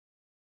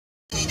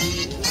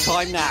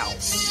Time now.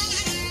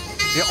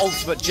 The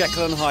ultimate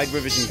Jekyll and Hyde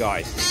revision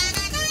guide.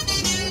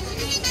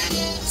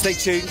 Stay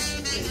tuned.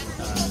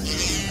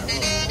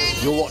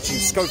 You're watching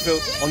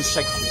Schofield on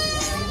Shakespeare.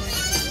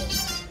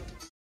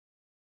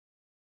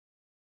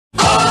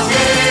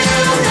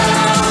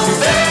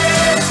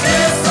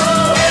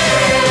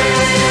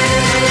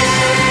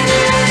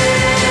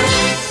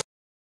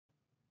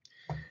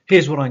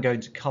 Here's what I'm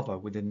going to cover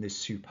within this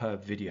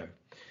superb video.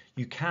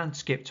 You can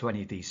skip to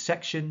any of these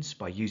sections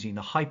by using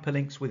the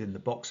hyperlinks within the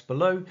box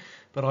below,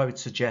 but I would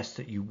suggest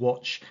that you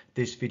watch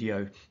this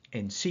video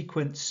in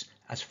sequence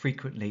as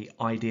frequently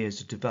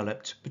ideas are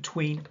developed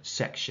between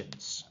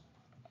sections.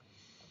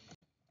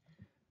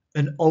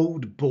 An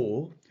old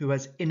bore who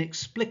has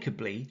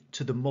inexplicably,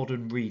 to the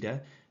modern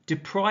reader,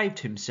 deprived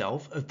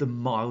himself of the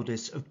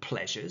mildest of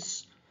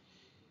pleasures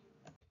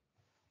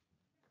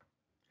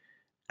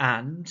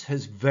and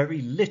has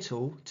very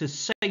little to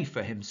say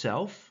for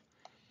himself,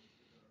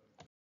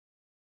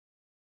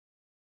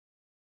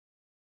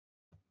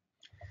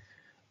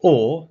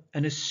 or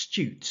an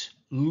astute,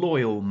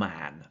 loyal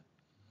man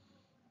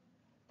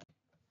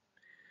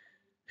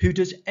who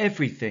does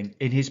everything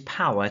in his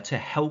power to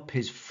help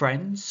his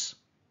friends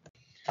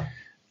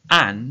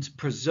and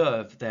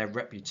preserve their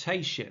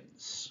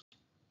reputations.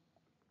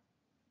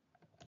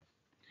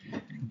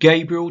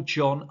 Gabriel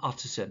John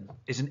Utterson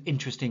is an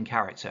interesting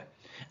character,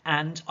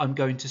 and I'm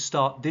going to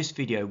start this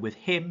video with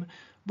him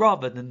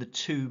rather than the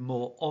two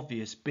more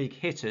obvious big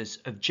hitters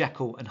of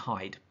Jekyll and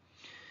Hyde.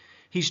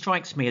 He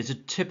strikes me as a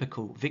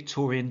typical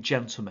Victorian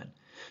gentleman,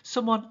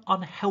 someone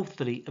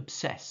unhealthily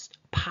obsessed,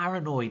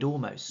 paranoid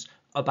almost,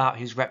 about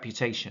his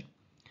reputation.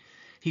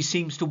 He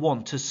seems to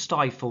want to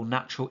stifle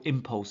natural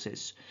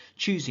impulses,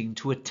 choosing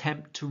to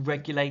attempt to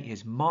regulate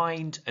his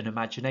mind and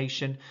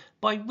imagination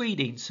by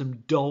reading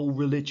some dull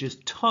religious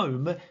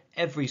tome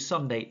every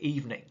Sunday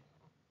evening.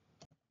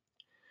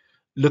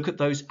 Look at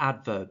those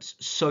adverbs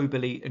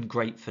soberly and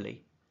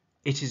gratefully.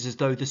 It is as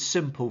though the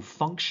simple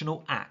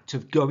functional act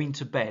of going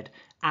to bed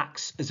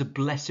acts as a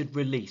blessed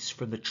release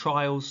from the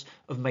trials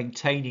of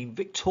maintaining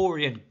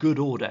Victorian good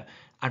order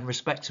and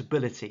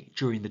respectability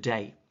during the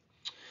day.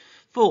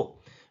 For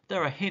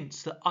there are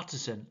hints that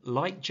Utterson,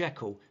 like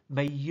Jekyll,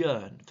 may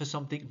yearn for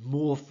something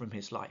more from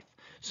his life,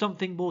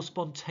 something more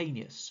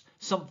spontaneous,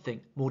 something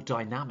more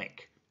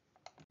dynamic.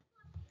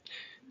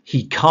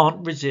 He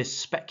can't resist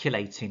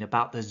speculating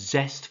about the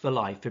zest for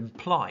life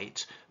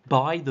implied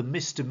by the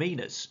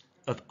misdemeanours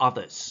of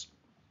others.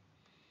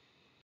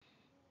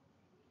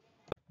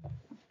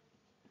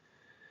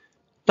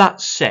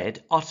 That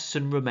said,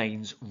 Utterson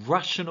remains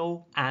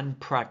rational and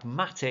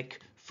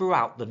pragmatic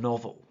throughout the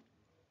novel.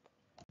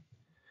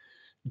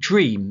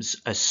 Dreams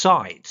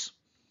aside,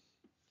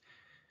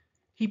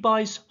 he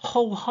buys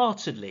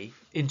wholeheartedly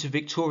into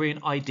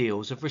Victorian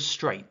ideals of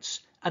restraints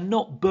and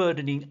not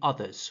burdening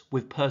others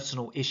with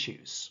personal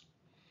issues,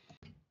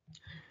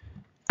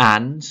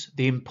 and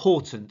the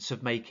importance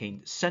of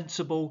making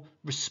sensible,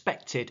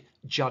 respected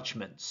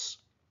judgments.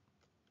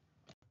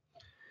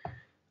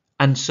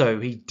 And so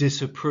he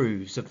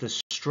disapproves of the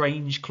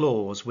strange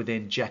clause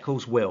within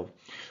Jekyll's will,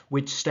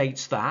 which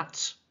states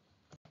that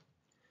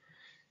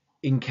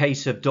in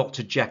case of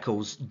Dr.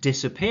 Jekyll's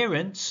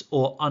disappearance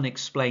or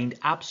unexplained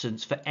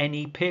absence for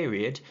any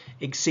period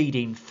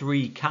exceeding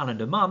 3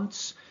 calendar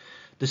months,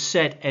 the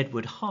said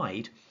Edward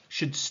Hyde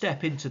should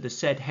step into the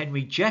said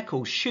Henry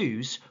Jekyll's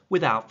shoes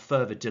without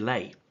further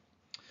delay.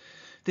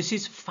 This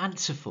is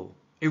fanciful,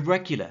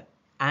 irregular,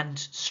 and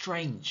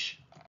strange.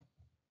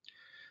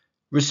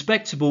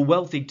 Respectable,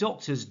 wealthy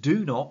doctors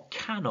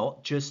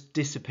cannot just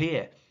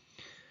disappear.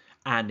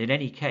 And in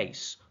any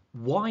case,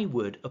 why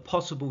would a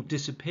possible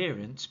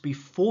disappearance be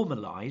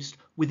formalised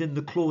within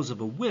the clause of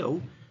a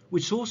will,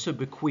 which also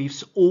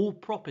bequeaths all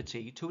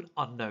property to an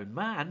unknown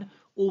man,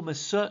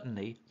 almost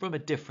certainly from a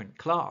different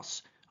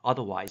class?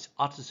 Otherwise,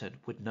 Utterson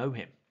would know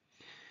him.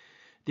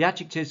 The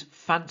adjectives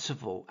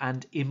fanciful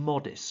and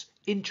immodest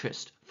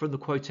interest from the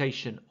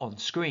quotation on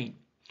screen.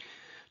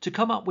 To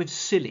come up with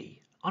silly,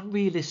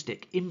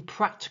 unrealistic,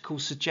 impractical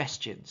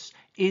suggestions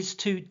is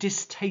to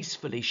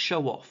distastefully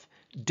show off,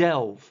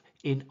 delve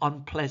in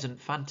unpleasant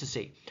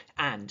fantasy,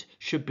 and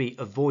should be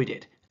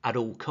avoided at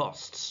all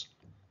costs.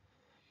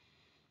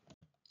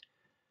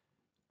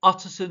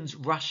 Utterson's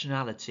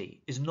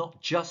rationality is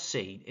not just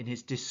seen in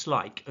his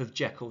dislike of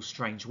Jekyll's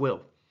strange will,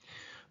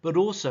 but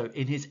also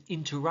in his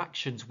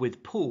interactions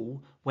with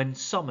Poole when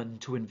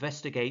summoned to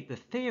investigate the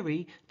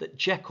theory that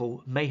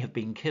Jekyll may have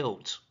been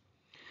killed.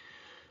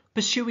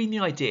 Pursuing the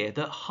idea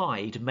that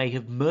Hyde may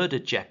have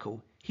murdered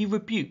Jekyll, he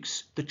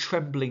rebukes the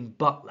trembling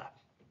butler.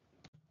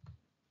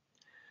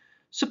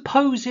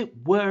 Suppose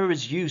it were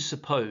as you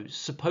suppose,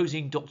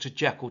 supposing Dr.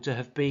 Jekyll to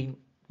have been,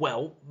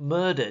 well,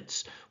 murdered.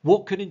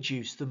 What could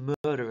induce the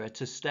murderer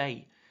to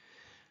stay?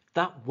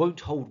 That won't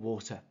hold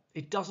water.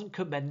 It doesn't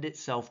commend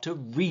itself to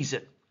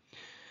reason.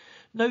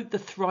 Note the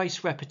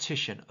thrice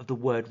repetition of the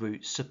word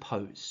root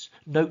suppose.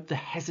 Note the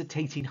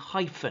hesitating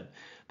hyphen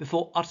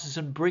before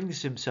Utterson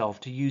brings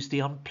himself to use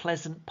the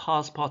unpleasant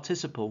past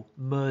participle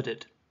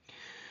murdered.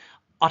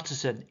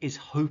 Utterson is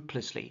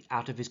hopelessly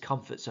out of his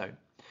comfort zone,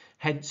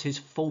 hence his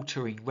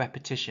faltering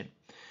repetition,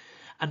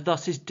 and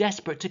thus is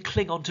desperate to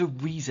cling on to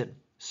reason,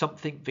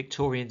 something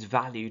Victorians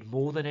valued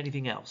more than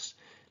anything else,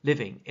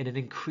 living in an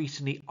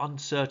increasingly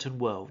uncertain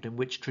world in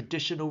which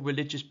traditional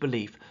religious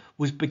belief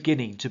was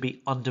beginning to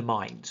be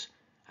undermined,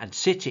 and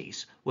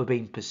cities were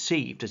being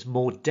perceived as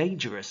more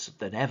dangerous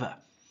than ever.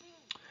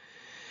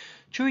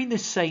 During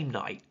this same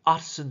night,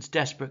 Utterson's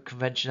desperate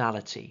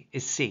conventionality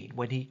is seen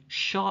when he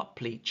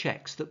sharply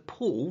checks that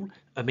Paul,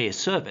 a mere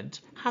servant,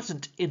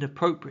 hasn't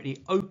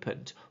inappropriately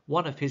opened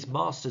one of his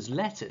master's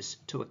letters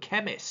to a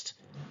chemist.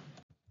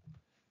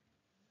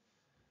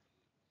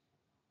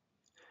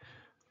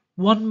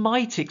 One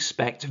might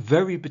expect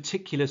very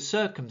particular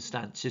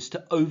circumstances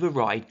to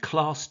override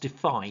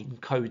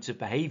class-defined codes of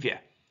behaviour.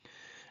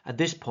 At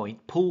this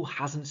point, Paul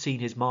hasn't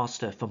seen his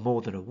master for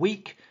more than a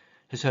week,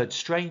 has heard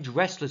strange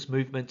restless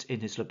movements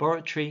in his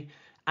laboratory,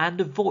 and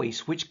a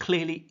voice which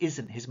clearly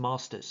isn't his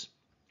master's.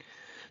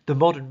 The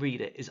modern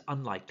reader is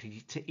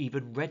unlikely to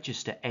even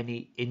register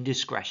any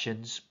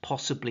indiscretions,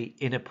 possibly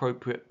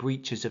inappropriate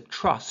breaches of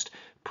trust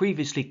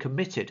previously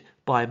committed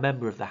by a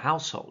member of the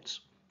household.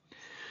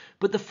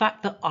 But the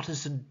fact that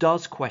Utterson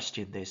does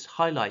question this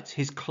highlights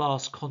his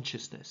class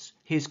consciousness,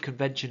 his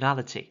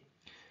conventionality.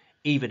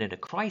 Even in a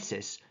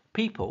crisis,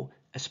 people,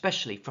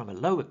 especially from a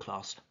lower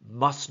class,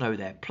 must know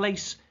their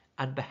place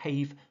and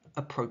behave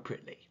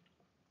appropriately.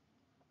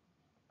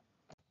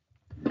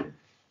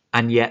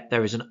 And yet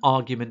there is an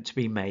argument to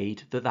be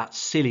made that that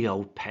silly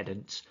old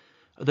pedant,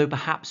 though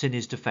perhaps in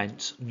his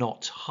defence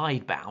not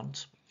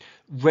hidebound,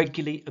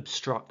 regularly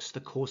obstructs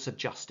the course of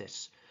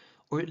justice,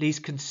 or at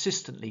least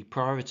consistently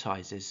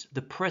prioritises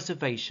the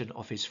preservation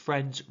of his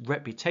friend's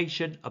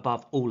reputation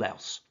above all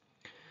else.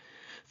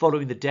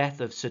 Following the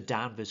death of Sir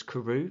Danvers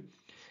Carew,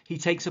 he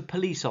takes a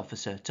police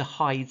officer to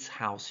Hyde's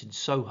house in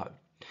Soho,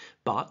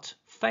 but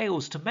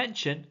fails to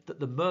mention that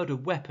the murder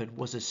weapon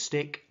was a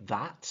stick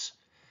that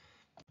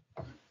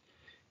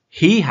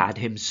he had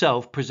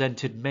himself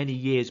presented many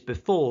years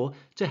before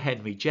to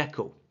Henry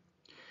Jekyll.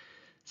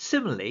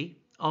 Similarly,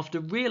 after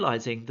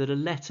realising that a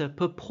letter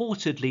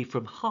purportedly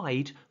from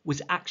Hyde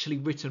was actually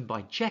written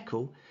by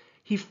Jekyll,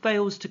 he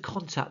fails to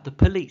contact the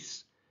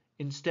police,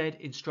 instead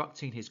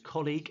instructing his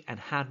colleague and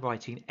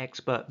handwriting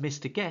expert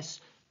Mr.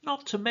 Guest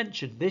not to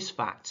mention this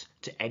fact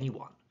to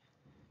anyone.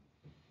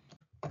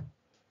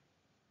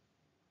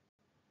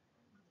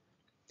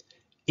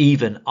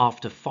 Even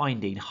after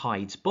finding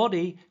Hyde's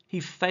body, he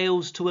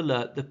fails to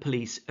alert the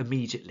police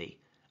immediately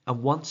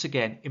and once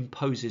again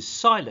imposes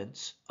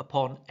silence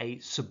upon a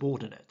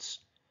subordinate.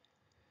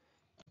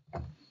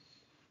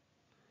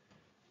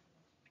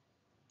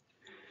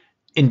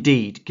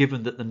 Indeed,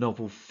 given that the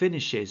novel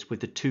finishes with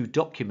the two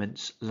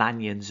documents,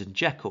 Lanyon's and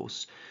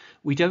Jekyll's,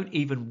 we don't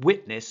even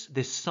witness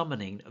this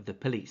summoning of the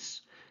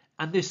police,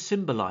 and this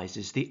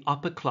symbolises the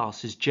upper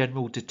class's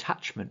general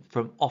detachment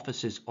from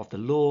officers of the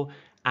law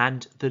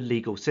and the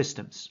legal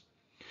systems.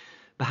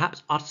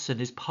 Perhaps Utterson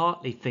is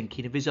partly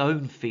thinking of his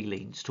own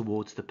feelings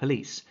towards the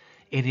police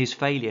in his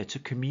failure to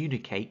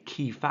communicate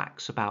key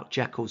facts about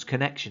Jekyll's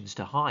connections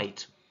to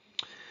Hyde.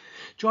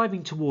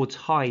 Driving towards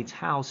Hyde's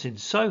house in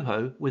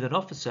Soho with an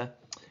officer,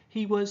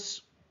 he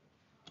was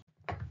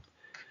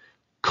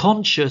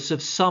conscious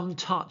of some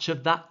touch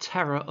of that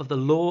terror of the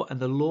law and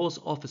the law's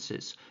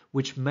officers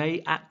which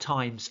may at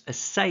times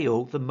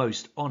assail the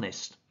most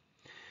honest.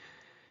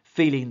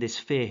 Feeling this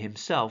fear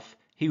himself,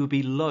 he would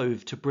be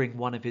loath to bring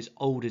one of his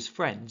oldest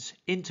friends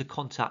into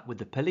contact with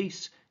the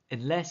police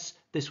unless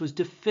this was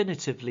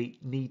definitively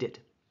needed.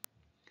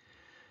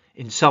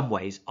 In some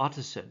ways,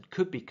 Utterson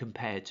could be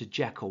compared to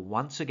Jekyll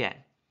once again.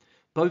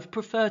 Both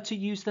prefer to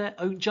use their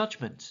own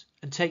judgment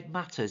and take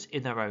matters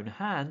in their own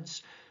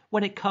hands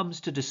when it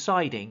comes to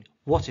deciding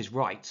what is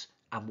right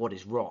and what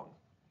is wrong.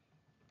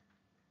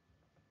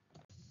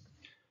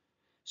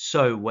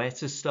 So where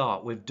to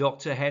start with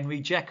Dr.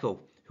 Henry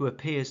Jekyll, who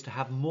appears to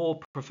have more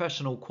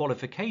professional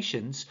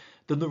qualifications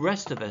than the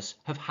rest of us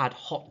have had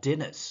hot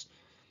dinners?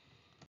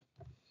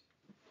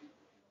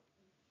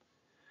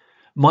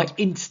 My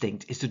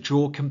instinct is to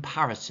draw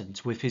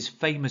comparisons with his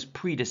famous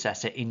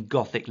predecessor in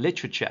Gothic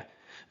literature,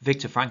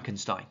 Victor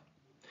Frankenstein.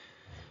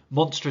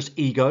 Monstrous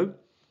ego,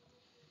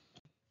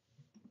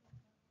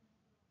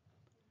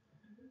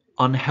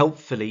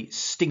 unhelpfully,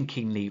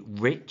 stinkingly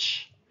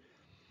rich,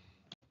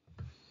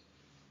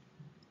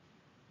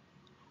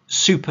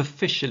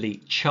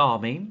 superficially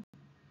charming,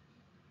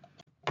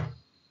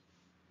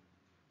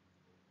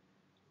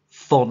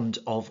 fond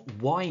of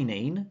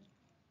whining,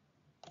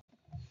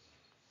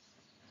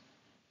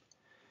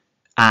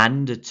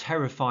 and a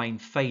terrifying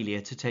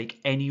failure to take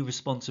any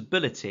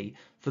responsibility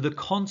for the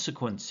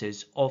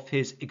consequences of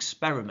his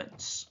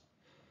experiments.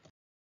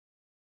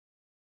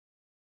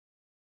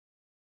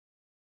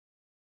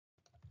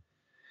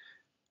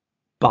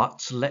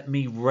 But let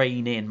me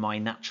rein in my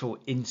natural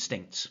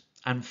instincts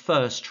and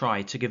first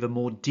try to give a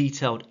more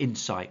detailed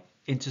insight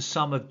into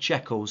some of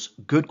Jekyll's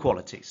good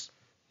qualities.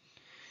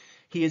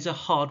 He is a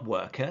hard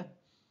worker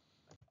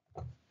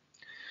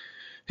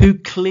who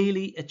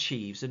clearly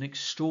achieves an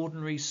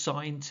extraordinary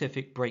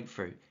scientific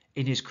breakthrough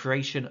in his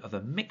creation of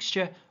a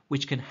mixture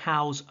which can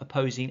house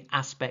opposing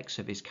aspects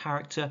of his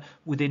character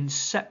within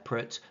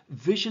separate,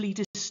 visually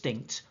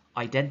distinct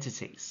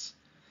identities.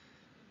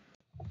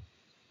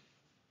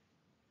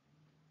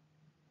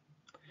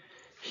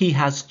 He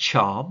has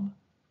charm,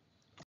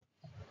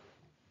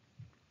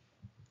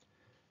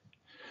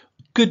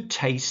 good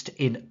taste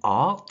in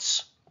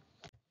art,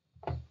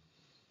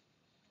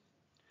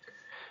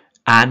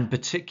 and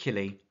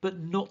particularly, but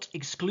not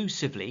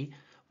exclusively,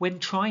 when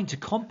trying to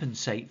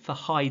compensate for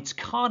Hyde's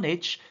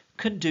carnage,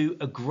 can do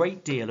a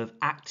great deal of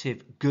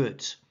active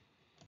good.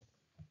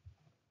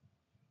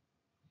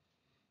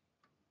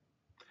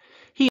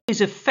 He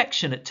is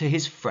affectionate to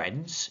his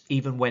friends,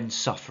 even when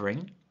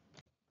suffering.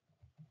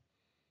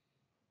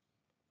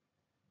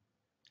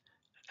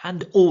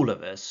 And all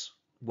of us,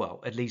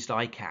 well, at least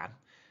I can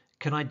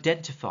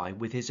identify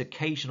with his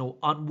occasional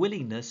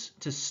unwillingness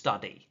to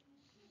study.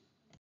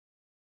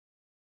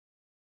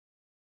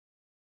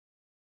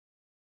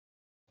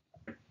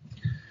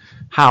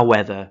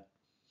 However,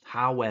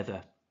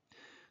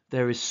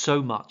 there is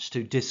so much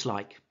to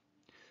dislike.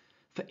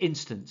 For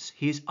instance,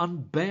 he is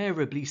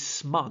unbearably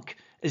smug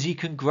as he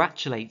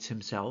congratulates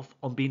himself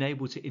on being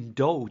able to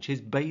indulge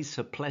his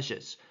baser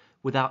pleasures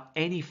without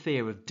any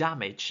fear of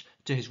damage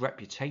to his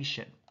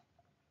reputation.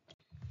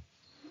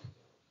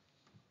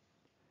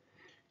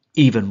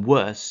 Even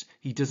worse,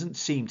 he doesn't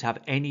seem to have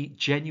any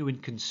genuine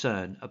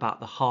concern about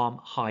the harm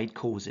Hyde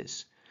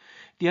causes.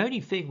 The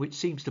only thing which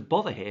seems to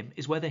bother him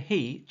is whether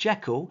he,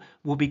 Jekyll,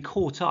 will be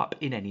caught up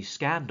in any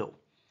scandal.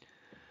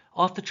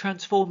 After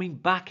transforming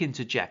back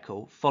into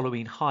Jekyll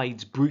following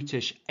Hyde's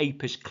brutish,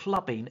 apish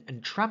clubbing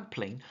and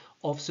trampling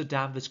of Sir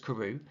Danvers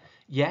Carew,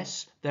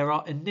 yes, there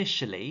are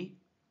initially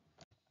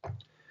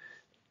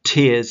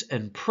tears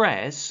and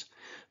prayers,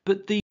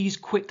 but these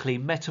quickly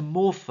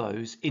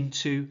metamorphose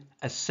into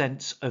a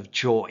sense of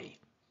joy.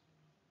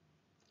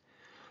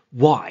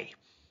 Why?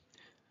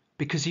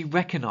 Because he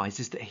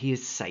recognises that he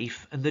is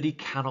safe and that he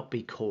cannot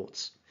be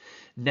caught.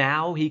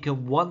 Now he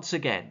can once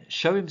again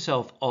show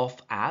himself off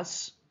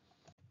as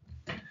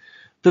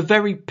the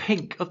very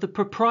pink of the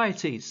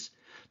proprieties,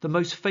 the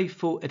most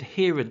faithful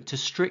adherent to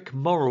strict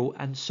moral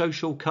and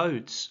social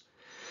codes.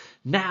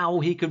 Now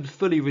he can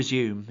fully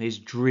resume his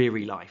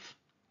dreary life.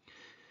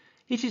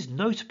 It is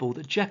notable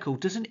that Jekyll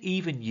doesn't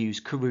even use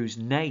Carew's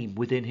name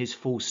within his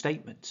full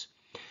statement.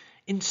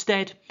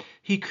 Instead,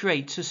 he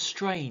creates a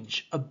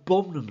strange,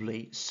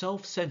 abominably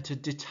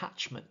self-centered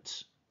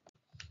detachment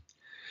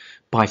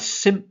by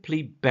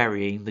simply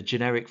burying the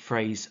generic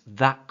phrase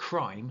 "that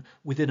crime"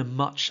 within a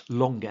much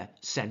longer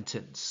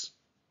sentence.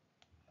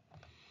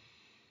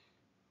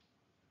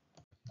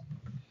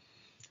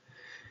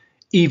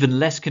 Even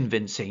less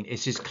convincing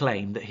is his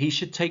claim that he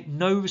should take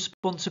no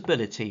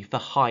responsibility for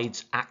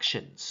Hyde's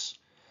actions.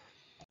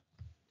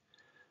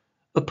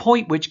 A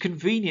point which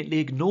conveniently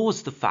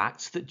ignores the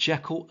fact that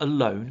Jekyll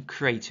alone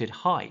created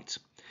Hyde,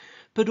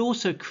 but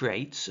also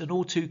creates an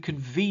all too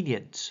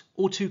convenient,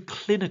 all too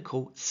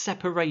clinical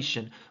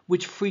separation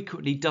which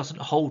frequently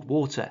doesn't hold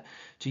water,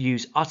 to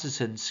use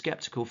Utterson's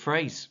sceptical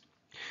phrase.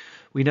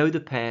 We know the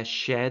pair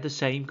share the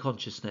same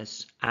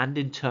consciousness and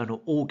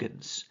internal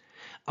organs,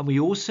 and we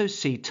also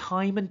see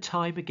time and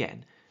time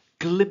again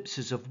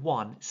glimpses of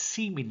one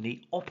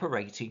seemingly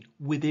operating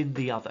within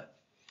the other.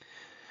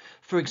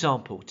 For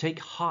example, take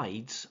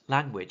Hyde's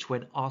language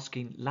when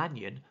asking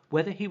Lanyon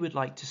whether he would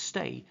like to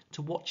stay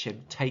to watch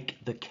him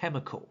take the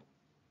chemical.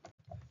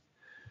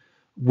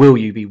 Will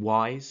you be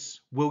wise?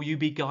 Will you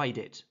be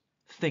guided?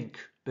 Think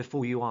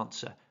before you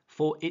answer,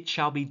 for it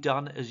shall be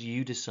done as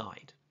you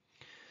decide.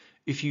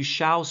 If you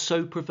shall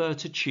so prefer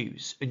to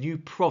choose, a new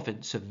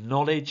province of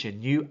knowledge and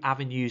new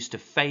avenues to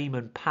fame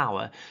and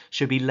power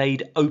shall be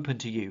laid open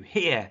to you,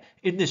 here,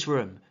 in this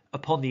room,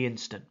 upon the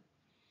instant.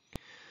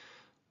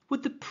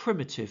 Would the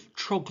primitive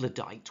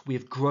troglodyte we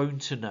have grown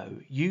to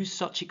know use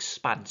such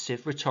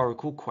expansive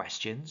rhetorical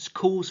questions,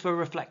 calls for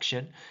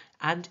reflection,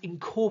 and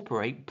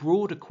incorporate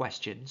broader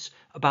questions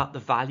about the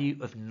value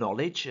of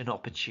knowledge and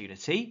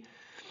opportunity?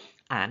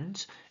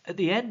 And at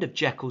the end of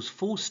Jekyll's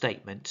full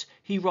statement,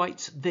 he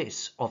writes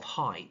this of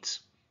Hyde.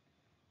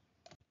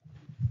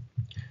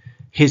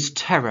 His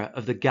terror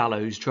of the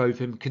gallows drove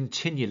him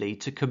continually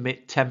to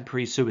commit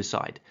temporary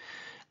suicide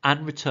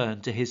and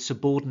return to his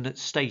subordinate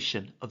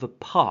station of a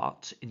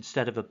part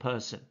instead of a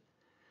person.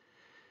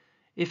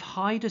 If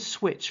Hyde has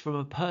switched from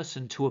a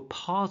person to a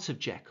part of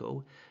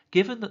Jekyll,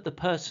 given that the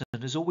person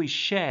has always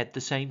shared the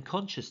same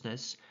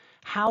consciousness,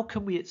 how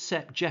can we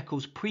accept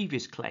Jekyll's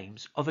previous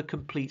claims of a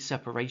complete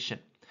separation,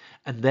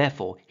 and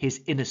therefore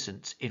his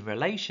innocence in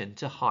relation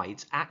to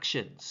Hyde's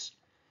actions?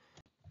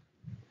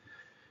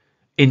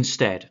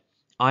 Instead,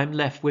 I'm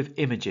left with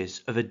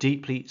images of a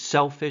deeply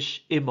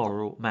selfish,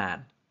 immoral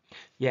man.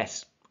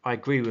 Yes, I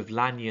agree with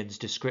Lanyon's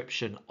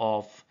description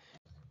of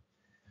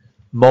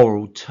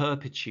moral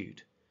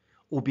turpitude,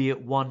 albeit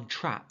one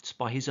trapped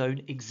by his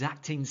own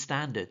exacting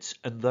standards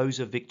and those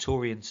of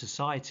Victorian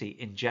society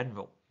in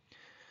general.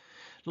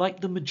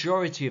 Like the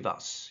majority of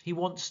us, he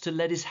wants to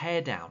let his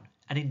hair down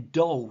and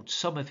indulge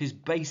some of his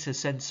baser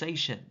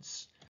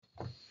sensations.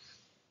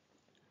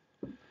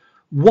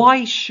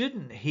 Why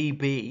shouldn't he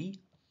be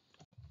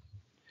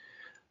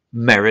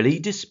merrily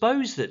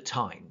disposed at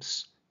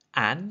times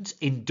and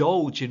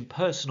indulge in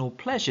personal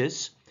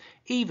pleasures,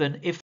 even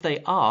if they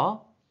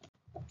are,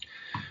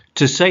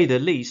 to say the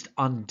least,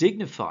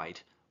 undignified,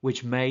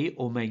 which may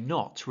or may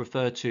not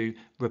refer to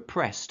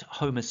repressed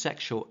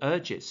homosexual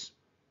urges?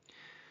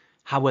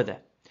 However,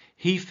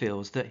 he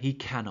feels that he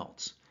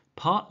cannot,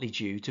 partly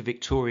due to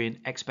Victorian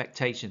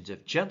expectations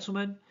of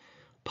gentlemen,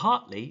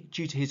 partly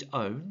due to his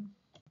own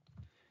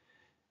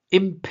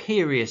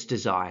imperious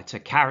desire to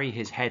carry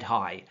his head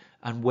high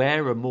and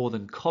wear a more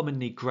than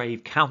commonly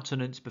grave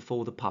countenance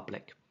before the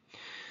public,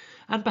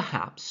 and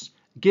perhaps,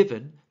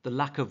 given the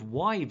lack of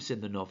wives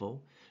in the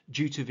novel,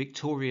 due to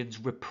Victorians'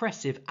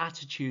 repressive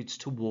attitudes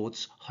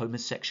towards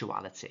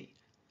homosexuality.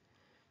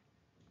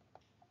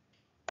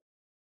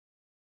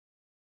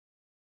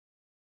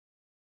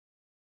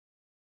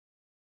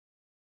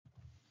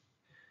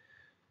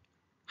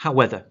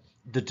 However,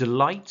 the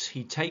delight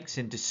he takes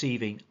in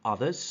deceiving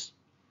others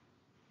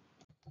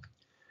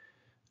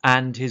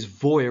and his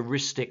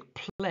voyeuristic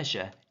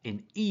pleasure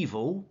in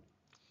evil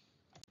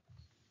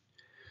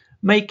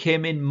make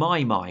him, in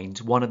my mind,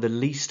 one of the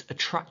least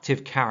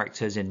attractive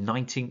characters in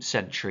 19th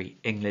century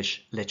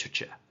English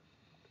literature.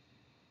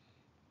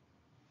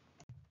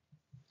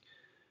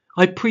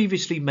 I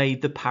previously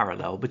made the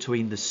parallel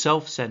between the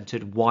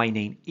self-centered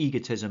whining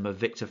egotism of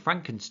Victor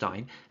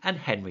Frankenstein and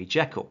Henry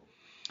Jekyll.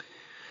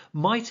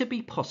 Might it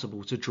be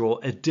possible to draw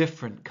a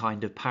different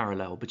kind of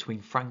parallel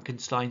between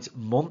Frankenstein's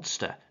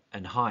monster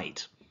and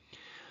Hyde?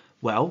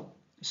 Well,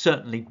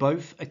 certainly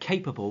both are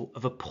capable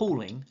of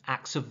appalling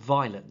acts of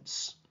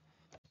violence,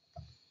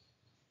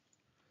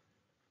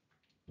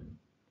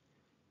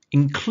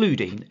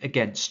 including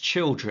against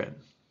children.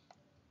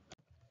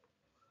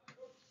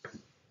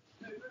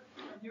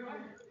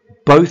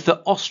 Both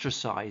are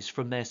ostracized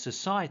from their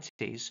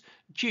societies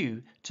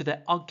due to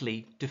their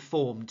ugly,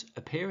 deformed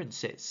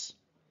appearances.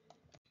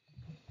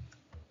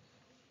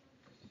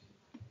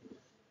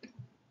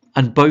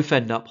 And both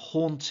end up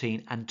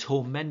haunting and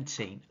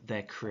tormenting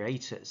their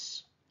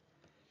creators.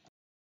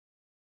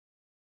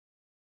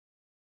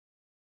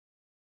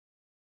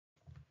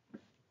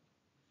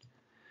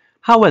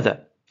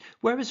 However,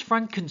 whereas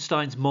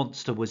Frankenstein's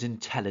monster was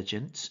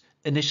intelligent,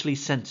 initially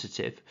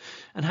sensitive,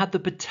 and had the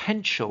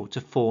potential to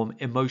form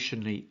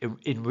emotionally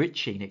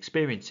enriching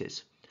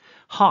experiences,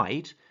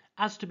 Hyde,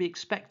 as to be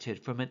expected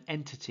from an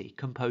entity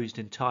composed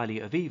entirely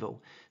of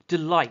evil,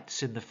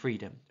 delights in the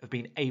freedom of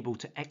being able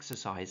to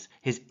exercise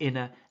his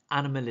inner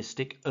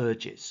animalistic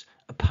urges,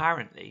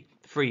 apparently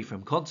free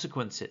from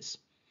consequences.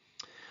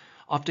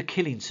 After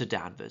killing Sir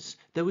Danvers,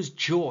 there was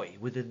joy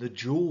within the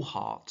jewel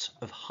heart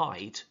of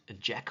Hyde and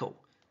Jekyll.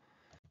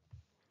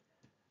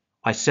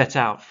 I set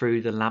out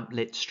through the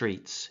lamplit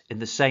streets in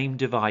the same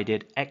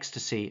divided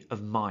ecstasy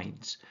of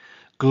minds,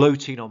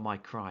 gloating on my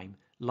crime,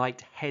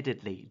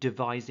 light-headedly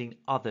devising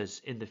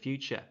others in the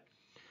future.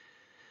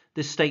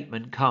 This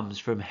statement comes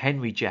from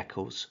Henry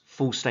Jekyll's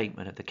full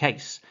statement of the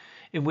case,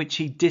 in which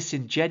he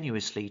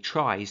disingenuously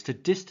tries to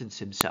distance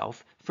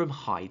himself from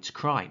Hyde's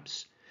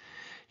crimes.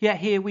 Yet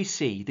here we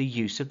see the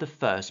use of the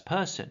first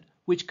person,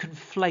 which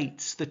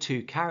conflates the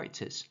two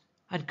characters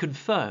and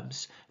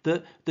confirms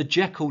that the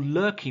Jekyll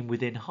lurking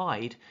within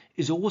Hyde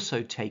is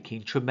also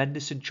taking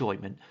tremendous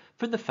enjoyment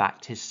from the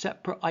fact his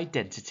separate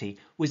identity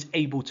was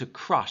able to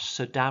crush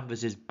Sir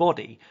Danvers's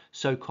body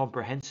so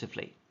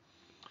comprehensively.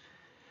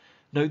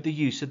 Note the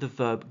use of the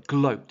verb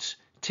gloat,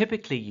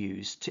 typically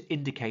used to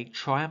indicate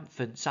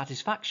triumphant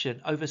satisfaction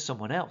over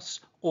someone else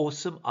or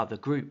some other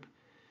group.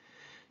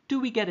 Do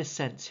we get a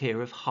sense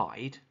here of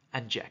Hyde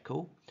and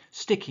Jekyll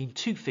sticking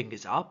two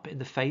fingers up in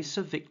the face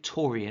of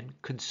Victorian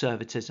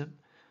conservatism,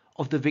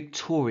 of the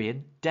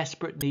Victorian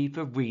desperate need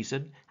for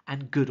reason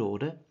and good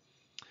order?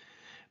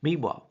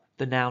 Meanwhile,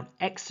 the noun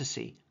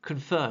ecstasy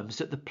confirms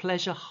that the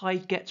pleasure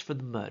Hyde gets from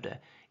the murder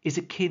is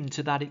akin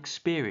to that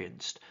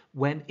experienced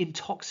when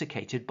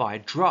intoxicated by a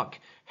drug,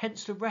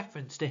 hence the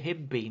reference to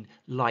him being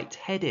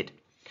light-headed.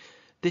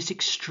 This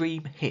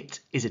extreme hit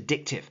is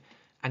addictive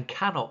and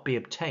cannot be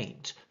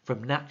obtained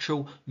from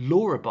natural,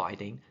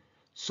 law-abiding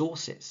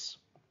sources.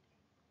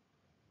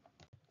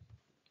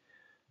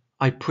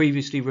 I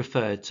previously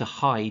referred to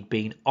Hyde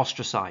being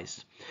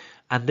ostracized,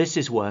 and this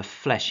is worth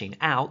fleshing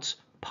out,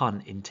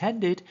 pun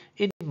intended,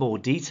 in more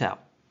detail.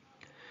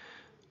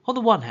 On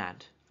the one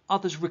hand,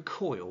 others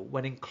recoil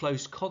when in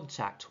close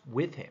contact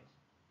with him,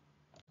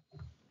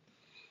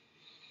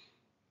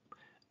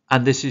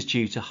 and this is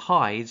due to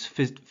Hyde's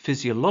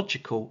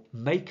physiological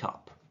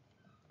makeup.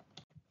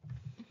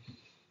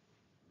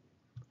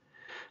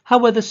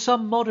 However,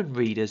 some modern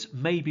readers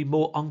may be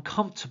more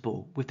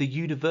uncomfortable with the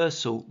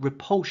universal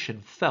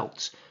repulsion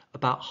felt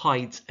about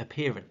Hyde's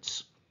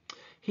appearance.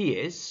 He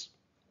is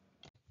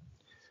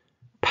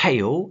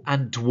pale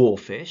and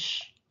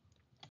dwarfish,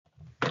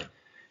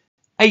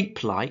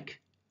 ape-like,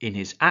 in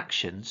his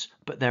actions,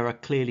 but there are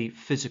clearly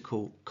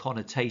physical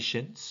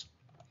connotations.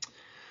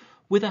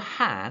 With a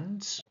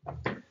hand,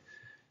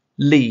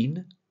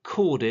 lean,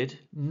 corded,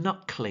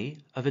 knuckly,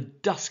 of a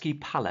dusky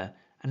pallor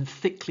and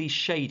thickly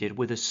shaded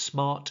with a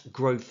smart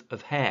growth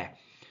of hair.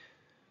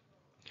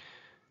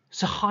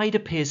 Sir Hyde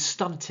appears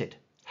stunted,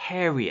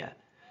 hairier,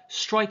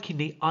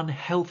 strikingly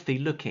unhealthy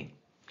looking.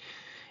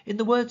 In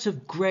the words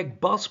of Greg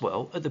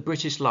Buzwell at the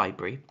British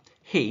Library,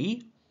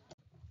 he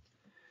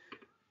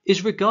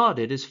is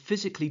regarded as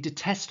physically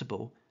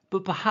detestable,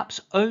 but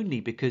perhaps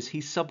only because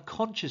he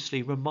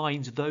subconsciously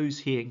reminds those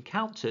he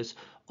encounters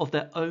of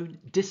their own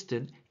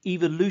distant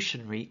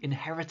evolutionary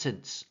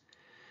inheritance.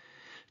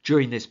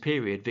 During this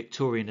period,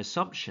 Victorian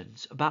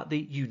assumptions about the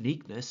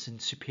uniqueness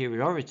and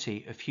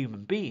superiority of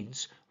human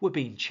beings were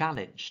being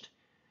challenged.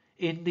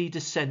 In The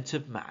Descent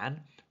of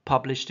Man,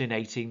 published in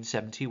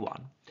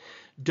 1871,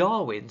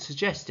 Darwin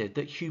suggested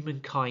that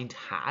humankind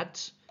had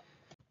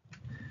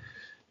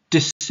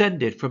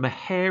descended from a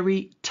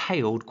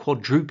hairy-tailed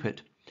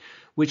quadruped,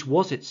 which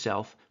was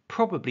itself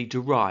probably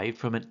derived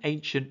from an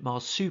ancient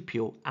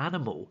marsupial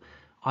animal,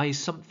 i.e.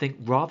 something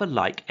rather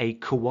like a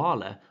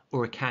koala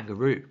or a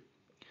kangaroo.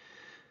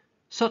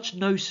 Such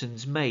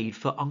notions made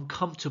for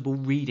uncomfortable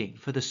reading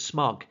for the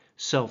smug,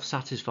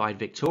 self-satisfied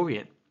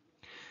Victorian.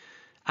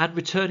 And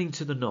returning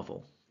to the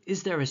novel,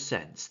 is there a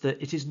sense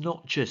that it is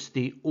not just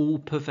the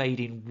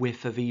all-pervading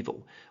whiff of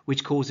evil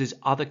which causes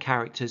other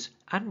characters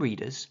and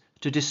readers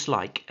to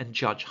dislike and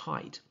judge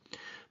Hyde,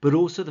 but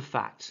also the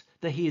fact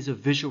that he is a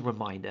visual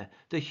reminder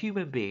that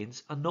human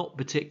beings are not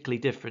particularly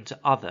different to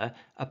other,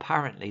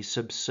 apparently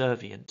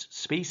subservient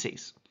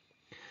species?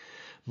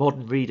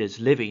 Modern readers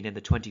living in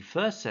the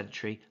 21st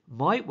century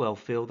might well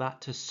feel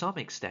that to some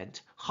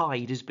extent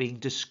Hyde is being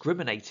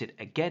discriminated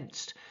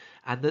against,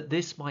 and that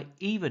this might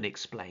even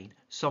explain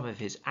some of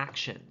his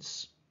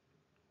actions.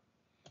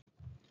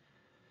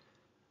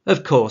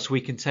 Of course,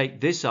 we can take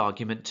this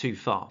argument too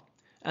far,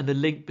 and the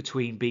link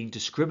between being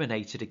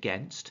discriminated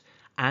against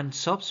and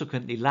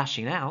subsequently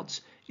lashing out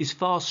is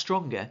far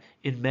stronger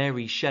in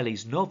Mary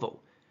Shelley's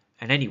novel.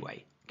 And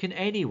anyway, can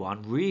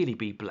anyone really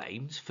be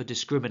blamed for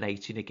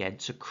discriminating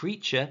against a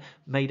creature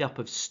made up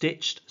of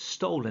stitched,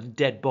 stolen,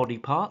 dead body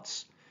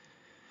parts?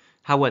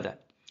 However,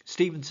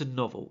 Stevenson's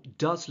novel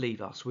does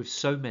leave us with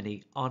so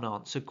many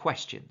unanswered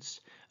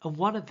questions, and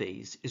one of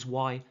these is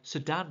why Sir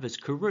Danvers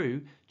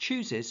Carew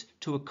chooses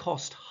to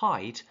accost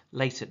Hyde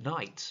late at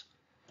night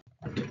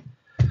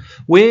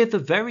with a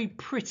very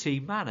pretty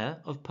manner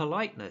of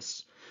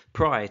politeness,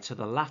 prior to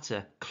the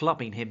latter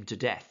clubbing him to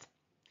death.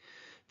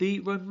 The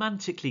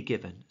romantically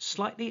given,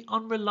 slightly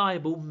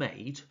unreliable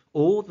maid,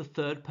 or the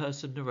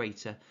third-person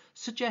narrator,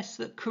 suggests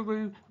that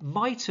Carew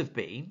might have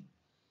been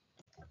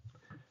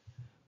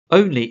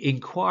only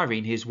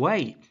inquiring his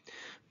way,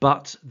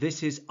 but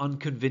this is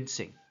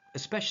unconvincing,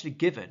 especially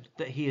given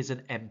that he is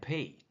an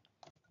MP.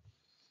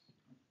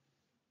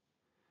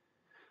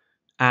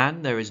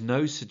 And there is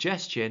no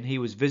suggestion he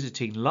was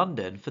visiting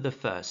London for the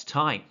first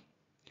time.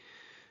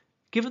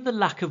 Given the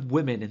lack of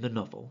women in the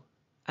novel,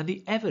 and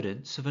the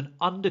evidence of an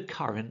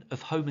undercurrent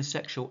of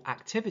homosexual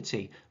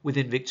activity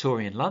within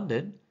Victorian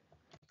London,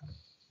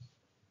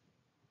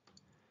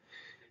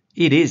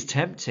 it is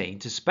tempting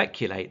to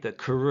speculate that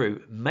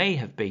Carew may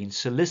have been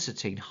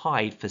soliciting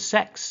Hyde for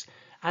sex,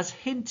 as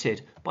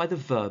hinted by the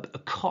verb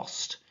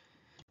accost.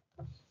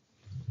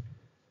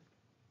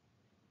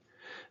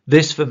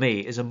 This for me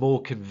is a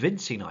more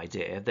convincing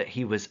idea that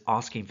he was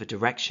asking for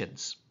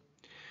directions.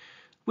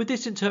 With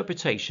this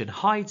interpretation,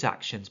 Hyde's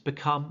actions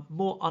become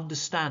more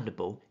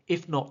understandable,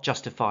 if not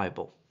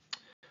justifiable.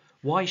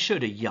 Why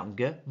should a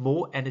younger,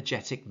 more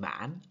energetic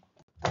man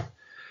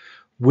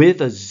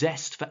with a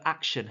zest for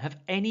action have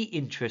any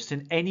interest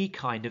in any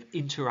kind of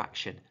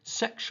interaction,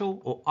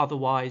 sexual or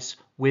otherwise,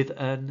 with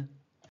an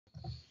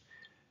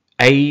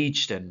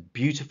aged and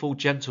beautiful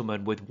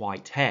gentleman with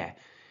white hair,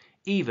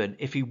 even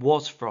if he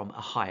was from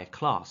a higher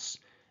class,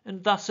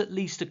 and thus, at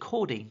least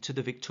according to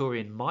the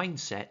Victorian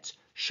mindset,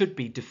 should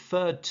be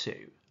deferred to?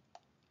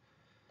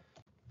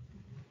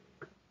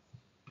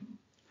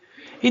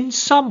 In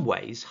some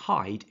ways,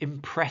 Hyde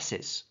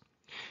impresses.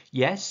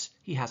 Yes,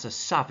 he has a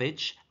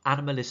savage,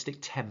 animalistic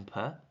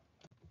temper,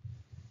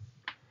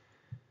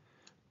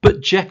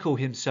 but Jekyll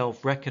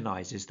himself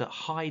recognises that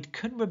Hyde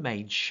can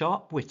remain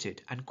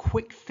sharp-witted and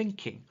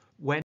quick-thinking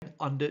when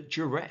under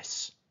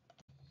duress.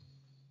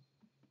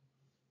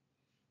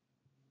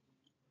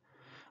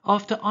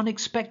 After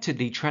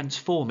unexpectedly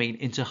transforming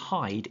into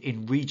Hyde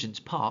in Regent's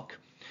Park,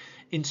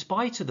 in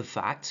spite of the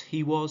fact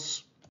he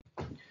was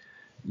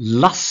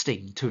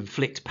lusting to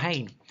inflict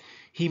pain,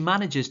 he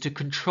manages to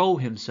control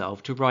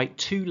himself to write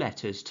 2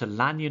 letters to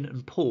Lanyon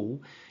and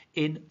Paul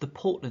in the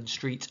Portland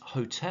Street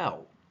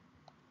Hotel.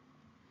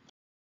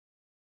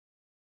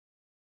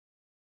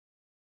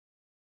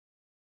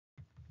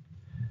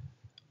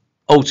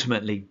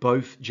 Ultimately,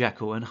 both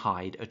Jekyll and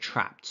Hyde are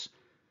trapped,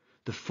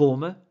 the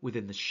former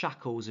within the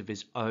shackles of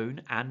his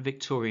own and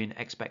Victorian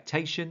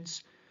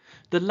expectations,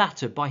 the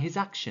latter by his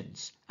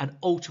actions and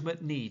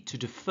ultimate need to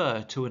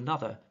defer to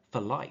another for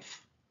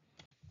life.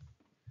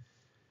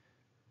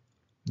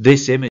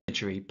 This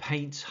imagery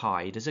paints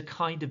Hyde as a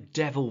kind of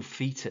devil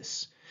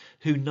fetus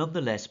who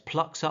nonetheless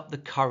plucks up the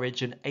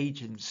courage and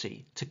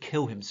agency to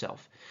kill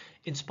himself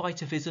in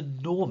spite of his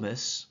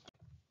enormous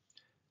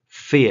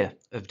fear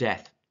of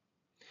death.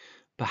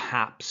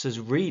 Perhaps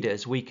as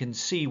readers we can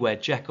see where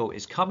Jekyll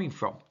is coming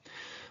from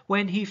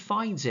when he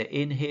finds it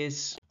in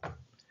his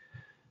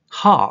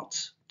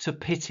heart to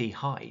pity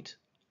Hyde.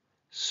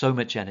 So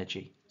much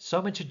energy,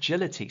 so much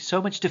agility,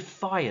 so much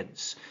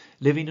defiance,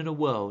 living in a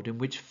world in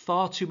which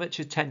far too much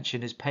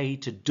attention is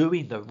paid to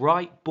doing the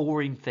right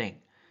boring thing.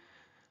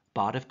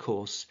 But of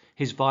course,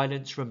 his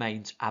violence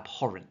remains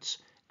abhorrent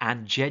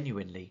and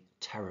genuinely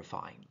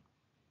terrifying.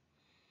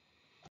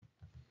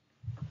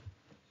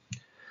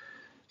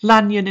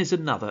 Lanyon is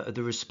another of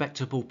the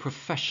respectable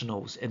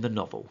professionals in the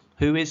novel,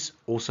 who is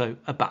also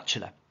a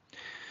bachelor.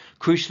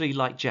 Crucially,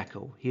 like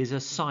Jekyll, he is a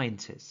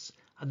scientist,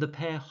 and the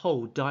pair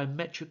hold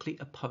diametrically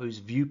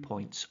opposed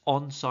viewpoints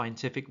on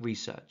scientific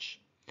research.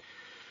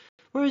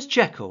 Whereas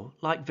Jekyll,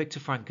 like Victor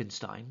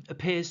Frankenstein,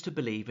 appears to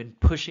believe in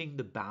pushing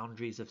the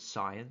boundaries of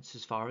science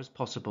as far as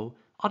possible,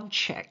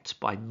 unchecked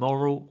by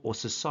moral or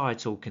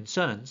societal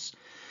concerns,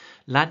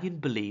 Lanyon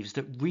believes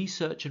that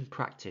research and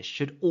practice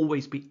should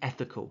always be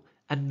ethical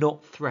and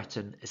not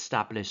threaten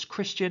established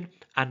Christian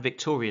and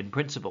Victorian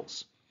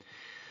principles.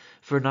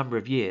 For a number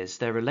of years,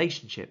 their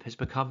relationship has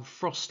become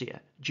frostier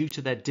due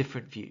to their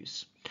different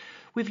views,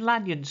 with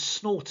Lanyon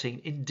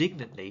snorting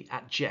indignantly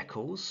at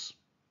Jekyll's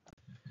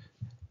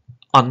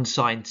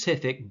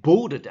unscientific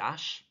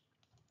balderdash,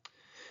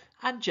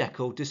 and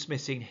Jekyll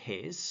dismissing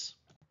his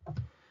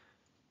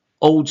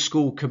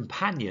old-school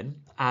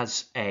companion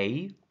as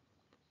a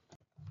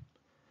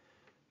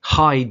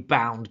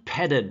hide-bound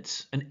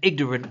pedant, an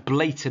ignorant,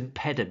 blatant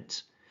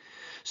pedant.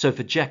 So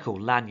for Jekyll,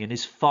 Lanyon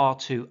is far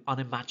too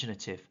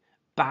unimaginative,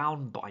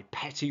 bound by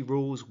petty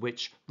rules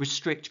which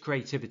restrict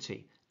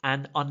creativity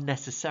and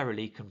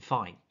unnecessarily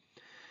confine.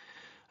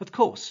 Of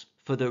course,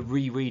 for the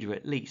rereader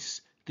at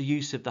least, the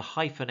use of the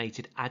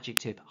hyphenated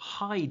adjective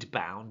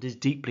hide-bound is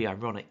deeply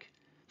ironic,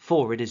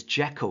 for it is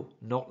Jekyll,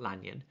 not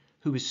Lanyon,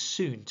 who is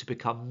soon to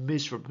become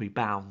miserably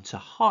bound to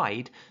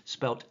Hyde,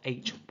 spelt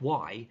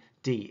Hyde.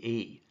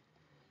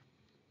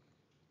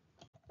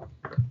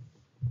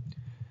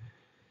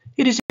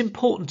 It is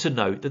important to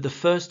note that the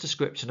first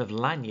description of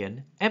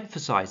Lanyon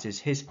emphasises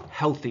his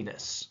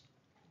healthiness.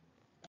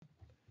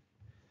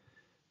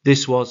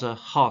 This was a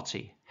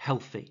hearty,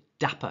 healthy,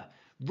 dapper,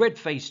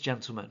 red-faced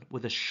gentleman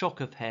with a shock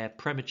of hair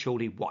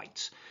prematurely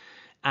white,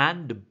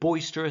 and a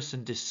boisterous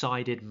and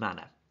decided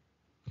manner.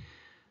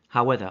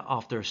 However,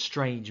 after a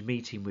strange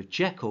meeting with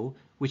Jekyll,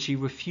 which he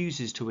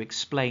refuses to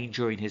explain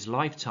during his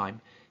lifetime,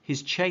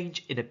 his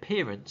change in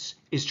appearance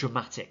is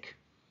dramatic.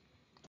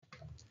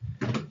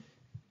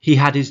 He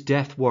had his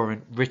death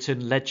warrant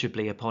written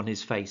legibly upon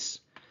his face.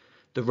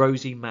 The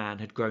rosy man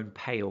had grown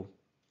pale.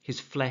 His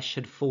flesh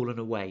had fallen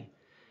away.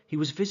 He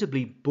was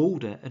visibly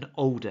balder and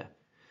older,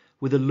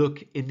 with a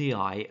look in the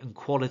eye and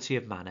quality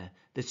of manner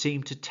that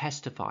seemed to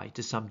testify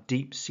to some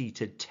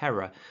deep-seated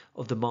terror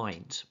of the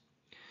mind.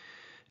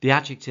 The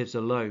adjectives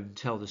alone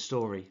tell the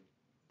story.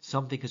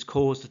 Something has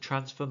caused the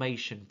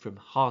transformation from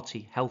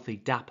hearty, healthy,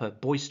 dapper,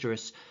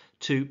 boisterous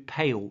to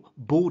pale,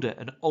 balder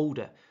and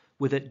older,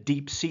 with a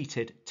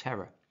deep-seated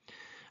terror.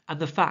 And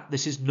the fact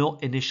this is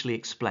not initially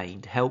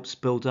explained helps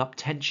build up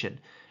tension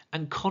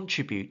and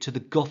contribute to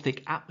the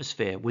Gothic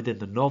atmosphere within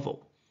the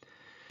novel.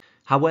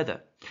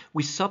 However,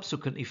 we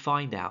subsequently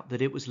find out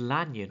that it was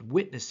Lanyon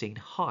witnessing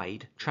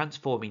Hyde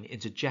transforming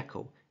into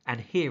Jekyll and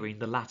hearing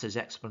the latter's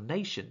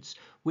explanations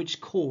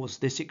which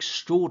caused this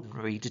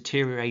extraordinary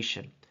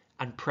deterioration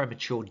and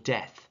premature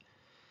death.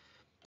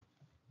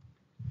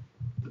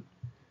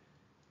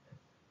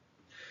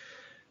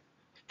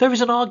 There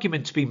is an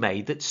argument to be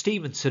made that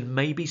Stevenson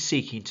may be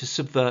seeking to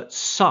subvert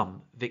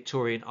some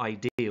Victorian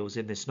ideals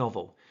in this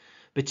novel,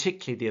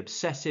 particularly the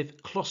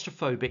obsessive,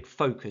 claustrophobic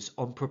focus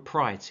on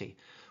propriety,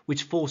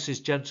 which forces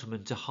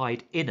gentlemen to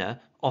hide inner,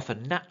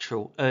 often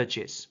natural,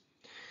 urges.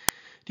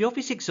 The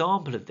obvious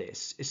example of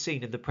this is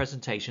seen in the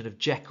presentation of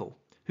Jekyll,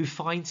 who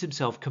finds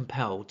himself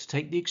compelled to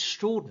take the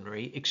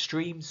extraordinary,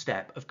 extreme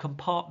step of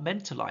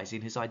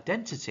compartmentalising his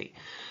identity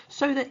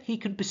so that he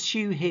can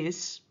pursue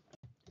his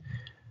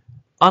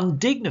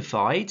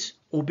undignified,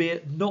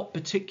 albeit not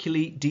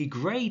particularly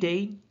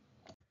degrading,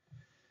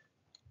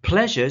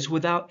 pleasures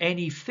without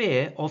any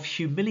fear of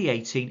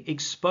humiliating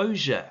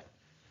exposure.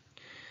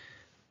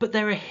 But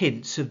there are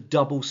hints of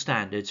double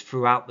standards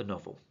throughout the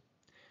novel.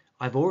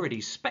 I've already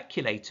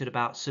speculated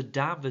about Sir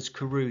Danvers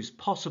Carew's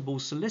possible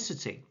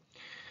soliciting,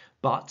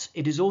 but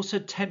it is also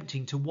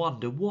tempting to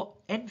wonder what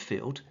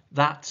Enfield,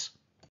 that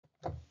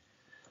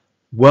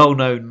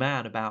well-known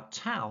man about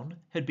town,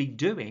 had been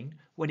doing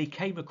when he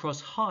came across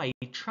Hyde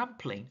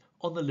trampling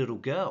on the little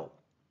girl.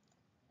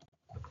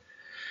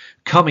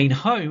 Coming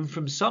home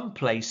from some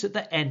place at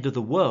the end of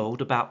the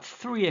world about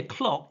 3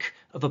 o'clock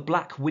of a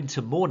black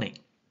winter morning.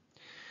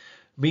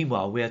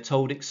 Meanwhile, we are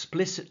told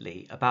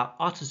explicitly about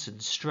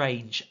Utterson's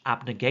strange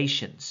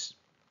abnegations.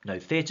 No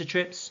theatre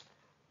trips,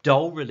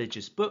 dull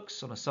religious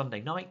books on a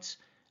Sunday night,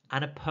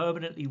 and a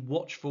permanently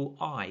watchful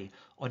eye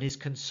on his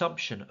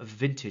consumption of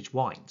vintage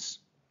wines.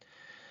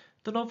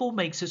 The novel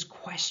makes us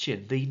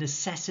question the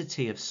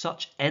necessity of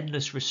such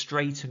endless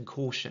restraint and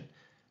caution,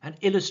 and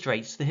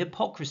illustrates the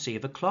hypocrisy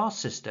of a class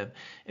system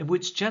in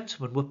which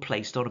gentlemen were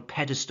placed on a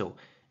pedestal,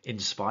 in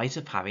spite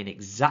of having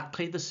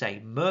exactly the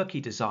same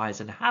murky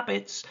desires and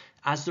habits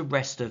as the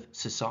rest of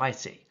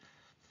society.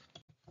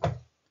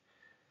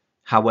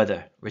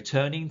 However,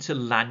 returning to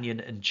Lanyon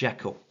and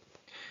Jekyll,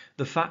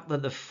 the fact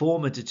that the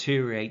former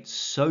deteriorates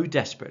so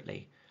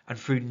desperately and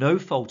through no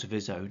fault of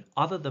his own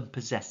other than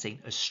possessing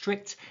a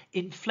strict,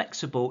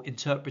 inflexible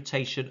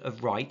interpretation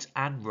of right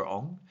and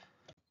wrong,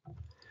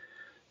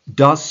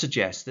 does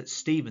suggest that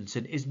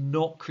Stevenson is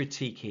not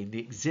critiquing the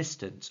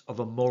existence of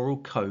a moral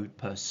code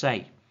per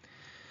se.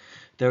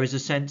 There is a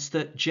sense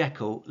that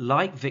Jekyll,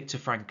 like Victor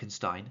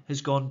Frankenstein,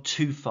 has gone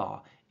too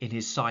far in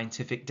his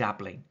scientific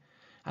dabbling,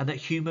 and that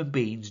human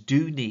beings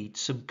do need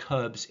some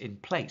curbs in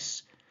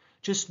place,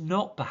 just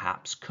not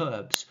perhaps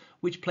curbs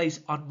which place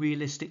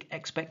unrealistic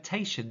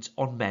expectations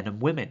on men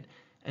and women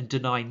and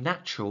deny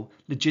natural,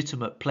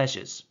 legitimate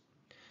pleasures.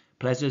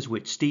 Pleasures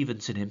which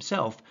Stevenson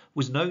himself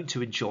was known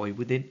to enjoy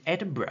within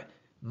Edinburgh,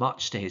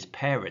 much to his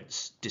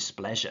parents'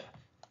 displeasure.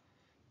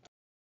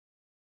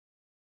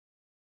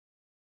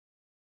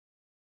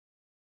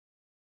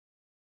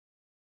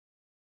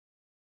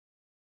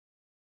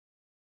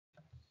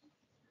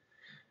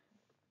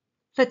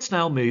 Let's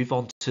now move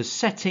on to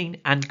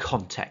setting and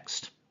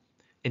context.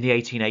 In the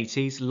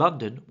 1880s,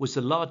 London was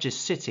the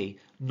largest city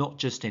not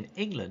just in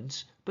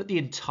England, but the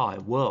entire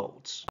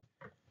world.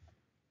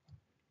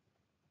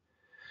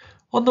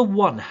 On the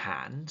one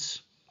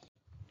hand,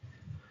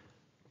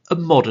 a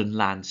modern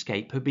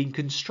landscape had been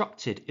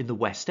constructed in the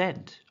West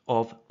End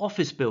of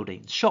office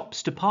buildings,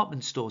 shops,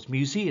 department stores,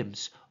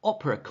 museums,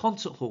 opera,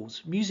 concert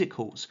halls, music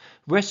halls,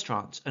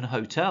 restaurants and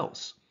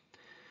hotels.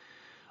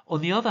 On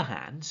the other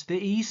hand, the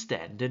East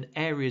End and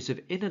areas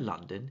of inner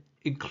London,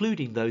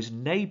 including those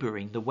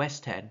neighbouring the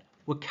West End,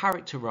 were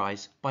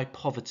characterised by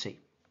poverty.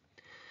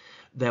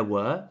 There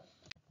were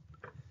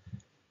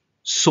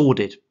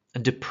sordid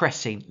and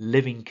depressing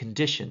living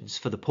conditions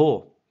for the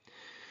poor,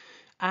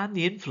 and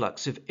the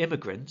influx of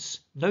immigrants,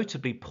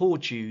 notably poor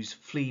Jews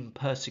fleeing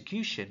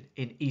persecution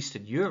in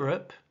Eastern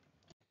Europe,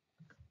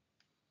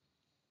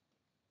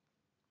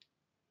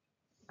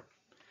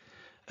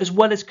 as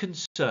well as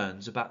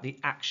concerns about the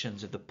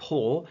actions of the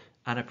poor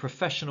and a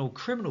professional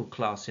criminal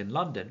class in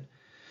London,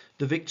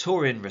 the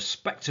Victorian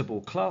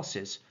respectable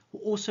classes were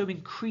also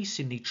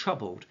increasingly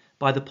troubled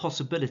by the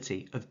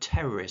possibility of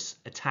terrorist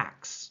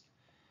attacks.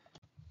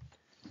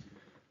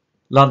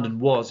 London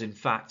was, in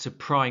fact, a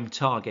prime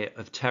target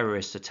of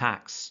terrorist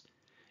attacks.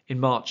 In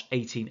March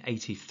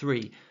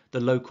 1883, the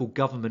local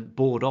government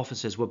board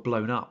offices were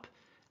blown up,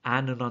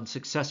 and an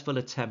unsuccessful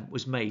attempt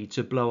was made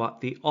to blow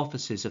up the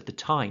offices of the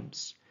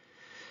Times.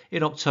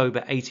 In October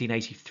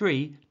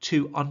 1883,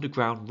 2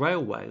 underground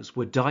railways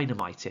were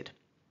dynamited.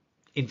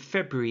 In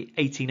February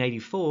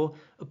 1884,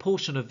 a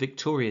portion of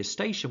Victoria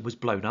Station was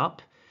blown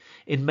up.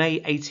 In May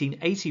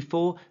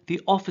 1884,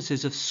 the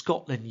offices of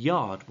Scotland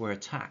Yard were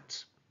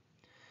attacked.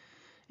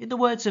 In the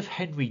words of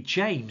Henry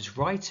James,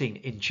 writing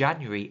in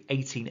January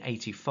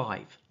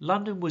 1885,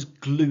 London was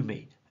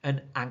gloomy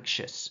and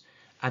anxious,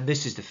 and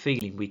this is the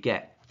feeling we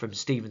get from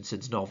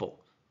Stevenson's novel.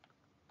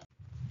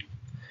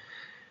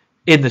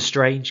 In the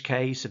strange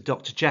case of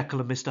Dr.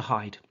 Jekyll and Mr.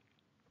 Hyde,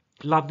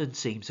 London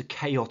seems a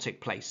chaotic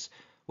place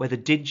where the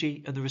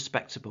dingy and the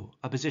respectable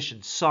are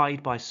positioned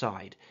side by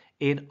side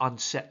in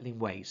unsettling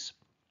ways.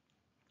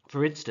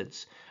 For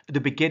instance, at the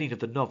beginning of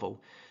the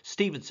novel,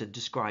 Stevenson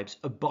describes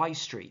a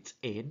by-street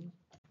in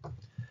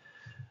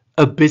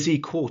a busy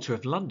quarter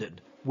of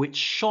London, which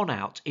shone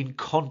out in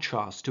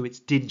contrast to its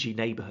dingy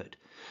neighbourhood,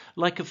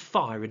 like a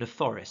fire in a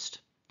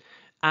forest,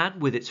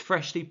 and with its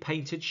freshly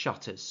painted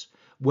shutters,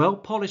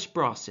 well-polished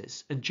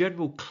brasses, and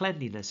general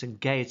cleanliness and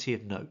gaiety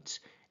of notes,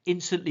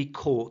 instantly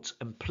caught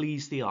and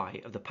pleased the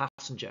eye of the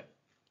passenger.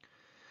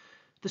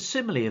 The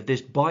simile of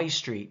this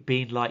by-street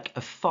being like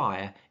a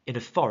fire in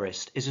a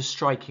forest is a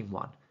striking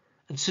one,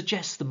 and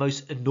suggests the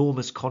most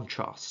enormous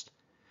contrast.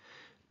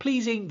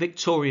 Pleasing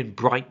Victorian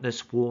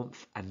brightness,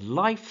 warmth and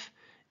life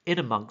in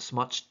amongst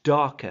much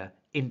darker,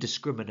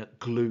 indiscriminate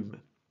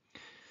gloom.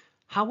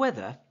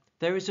 However,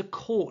 there is a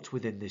court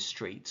within this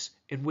street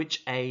in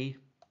which a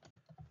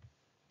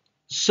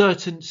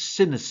certain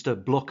sinister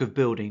block of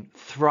building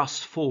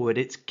thrusts forward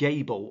its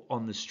gable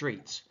on the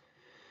street.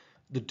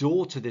 The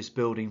door to this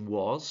building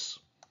was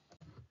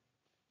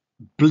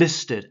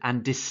blistered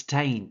and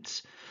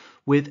disdained,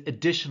 with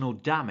additional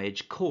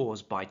damage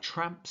caused by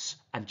tramps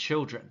and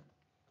children.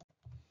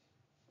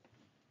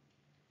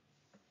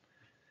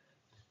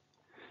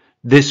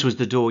 This was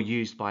the door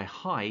used by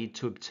Hyde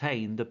to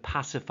obtain the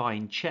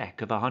pacifying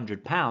cheque of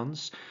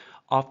 £100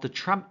 after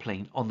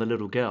trampling on the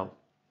little girl.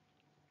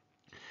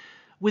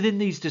 Within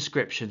these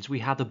descriptions we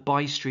have the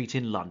by-street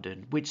in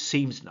London, which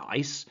seems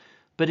nice,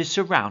 but is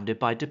surrounded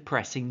by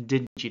depressing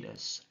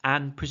dinginess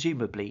and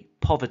presumably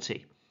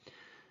poverty.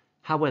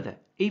 However,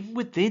 even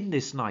within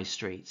this nice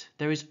street,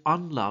 there is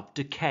unloved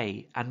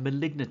decay and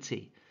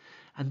malignity,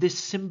 and this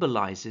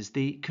symbolises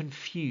the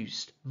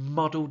confused,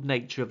 muddled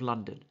nature of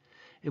London,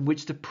 in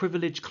which the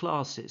privileged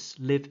classes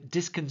live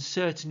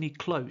disconcertingly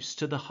close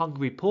to the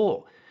hungry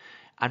poor.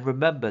 And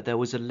remember, there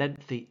was a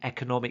lengthy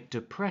economic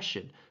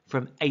depression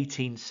from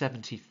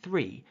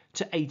 1873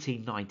 to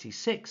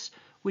 1896,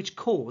 which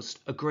caused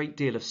a great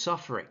deal of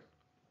suffering.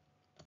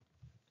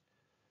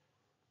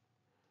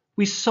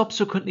 We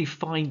subsequently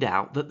find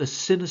out that the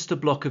sinister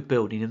block of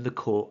building in the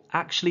court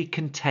actually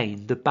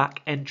contained the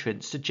back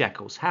entrance to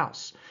Jekyll's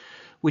house,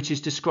 which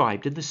is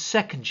described in the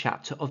second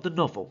chapter of the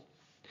novel.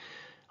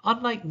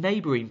 Unlike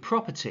neighbouring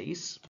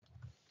properties,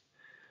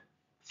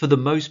 for the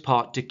most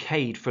part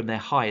decayed from their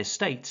high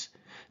estates,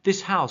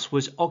 this house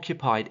was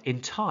occupied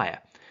entire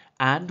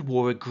and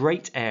wore a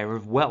great air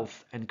of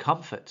wealth and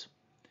comfort.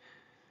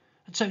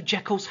 And so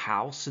Jekyll's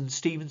house and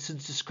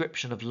Stevenson's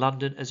description of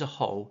London as a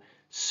whole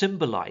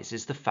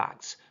symbolises the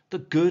facts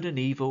that good and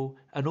evil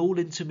and all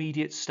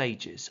intermediate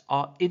stages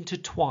are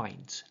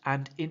intertwined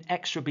and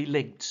inexorably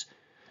linked.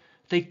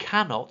 They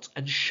cannot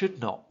and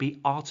should not be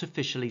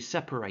artificially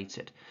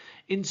separated,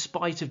 in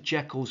spite of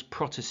Jekyll's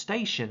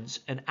protestations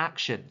and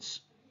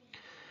actions.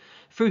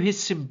 Through his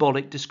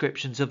symbolic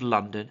descriptions of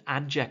London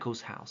and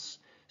Jekyll's house,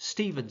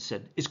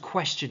 Stevenson is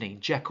questioning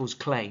Jekyll's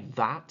claim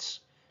that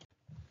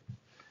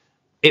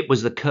it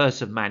was the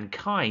curse of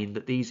mankind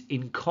that these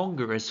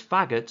incongruous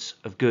faggots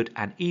of good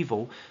and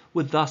evil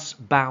were thus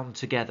bound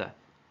together.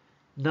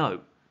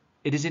 No,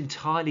 it is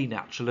entirely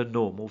natural and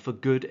normal for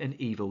good and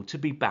evil to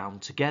be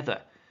bound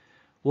together.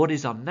 What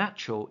is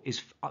unnatural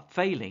is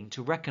failing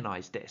to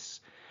recognise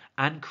this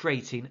and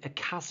creating a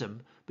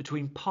chasm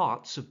between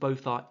parts of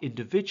both our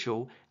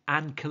individual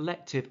and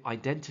collective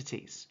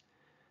identities.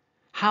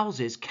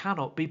 Houses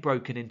cannot be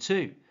broken in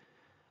two,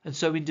 and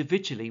so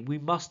individually we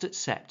must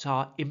accept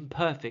our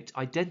imperfect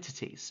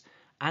identities,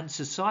 and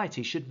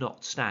society should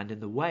not stand in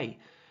the way,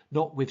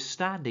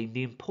 notwithstanding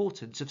the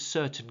importance of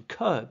certain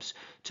curbs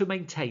to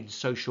maintain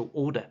social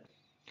order.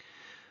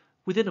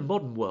 Within a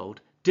modern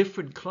world,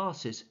 different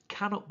classes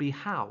cannot be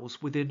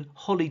housed within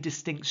wholly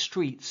distinct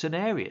streets and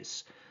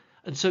areas,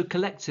 and so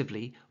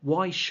collectively,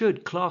 why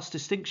should class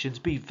distinctions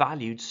be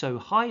valued so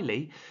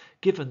highly,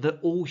 given that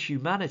all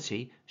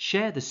humanity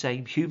share the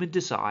same human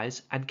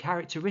desires and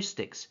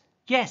characteristics?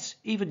 Yes,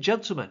 even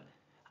gentlemen,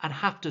 and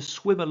have to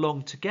swim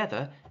along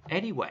together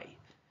anyway.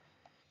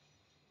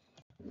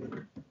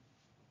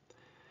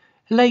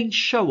 Elaine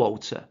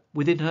Showalter,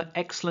 within her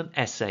excellent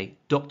essay,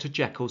 Dr.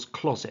 Jekyll's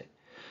Closet,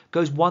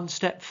 goes one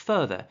step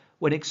further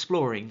when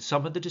exploring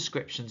some of the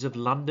descriptions of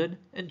London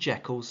and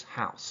Jekyll's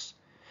house.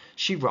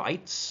 She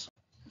writes,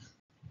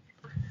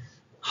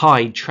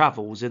 Hyde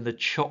travels in the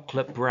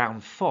chocolate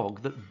brown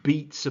fog that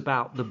beats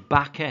about the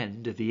back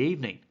end of the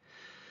evening,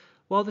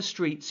 while the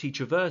streets he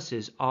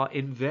traverses are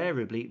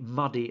invariably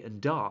muddy and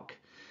dark.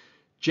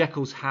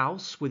 Jekyll's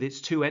house, with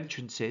its two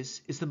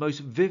entrances, is the most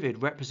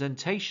vivid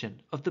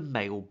representation of the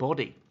male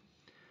body.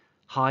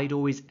 Hyde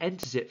always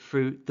enters it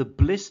through the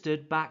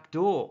blistered back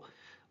door,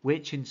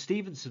 which, in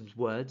Stevenson's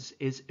words,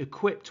 is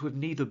equipped with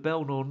neither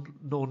bell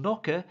nor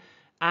knocker,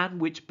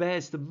 and which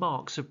bears the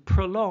marks of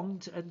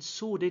prolonged and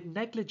sordid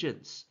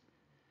negligence.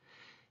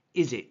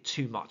 Is it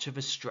too much of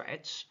a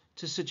stretch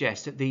to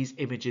suggest that these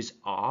images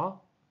are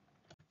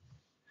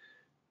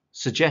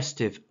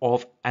suggestive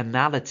of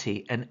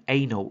anality and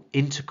anal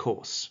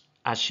intercourse,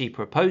 as she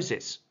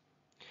proposes?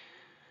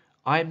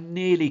 I am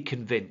nearly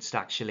convinced,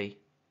 actually,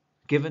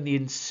 given the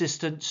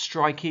insistent,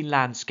 striking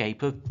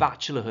landscape of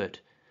bachelorhood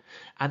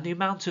and the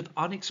amount of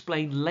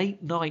unexplained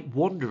late-night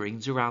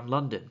wanderings around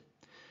London.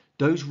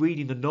 Those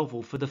reading the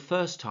novel for the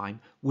first time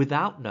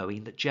without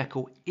knowing that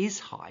Jekyll is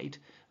Hyde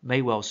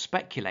may well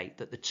speculate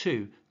that the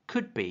two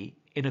could be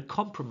in a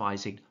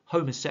compromising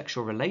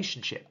homosexual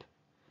relationship,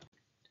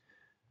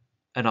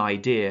 an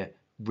idea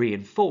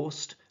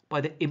reinforced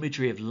by the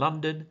imagery of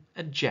London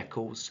and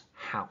Jekyll's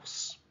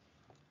house.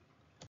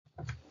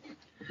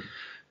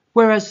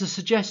 Whereas the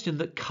suggestion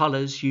that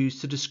colours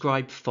used to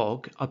describe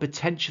fog are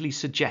potentially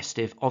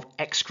suggestive of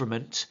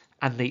excrement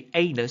and the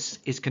anus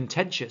is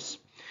contentious,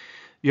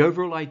 the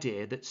overall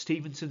idea that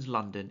Stevenson's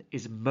London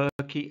is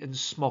murky and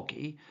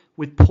smoggy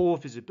with poor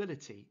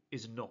visibility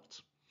is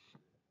not.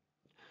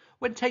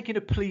 When taking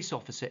a police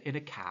officer in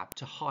a cab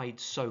to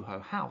Hyde's Soho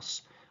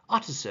house,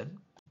 Utterson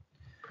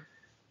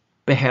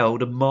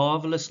beheld a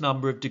marvellous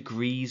number of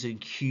degrees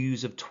and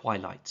hues of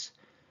twilight,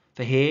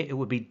 for here it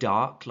would be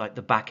dark like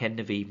the back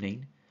end of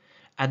evening,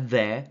 and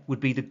there would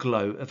be the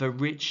glow of a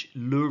rich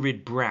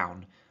lurid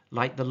brown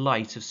like the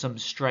light of some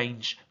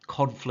strange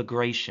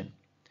conflagration.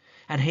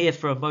 And here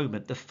for a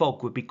moment the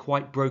fog would be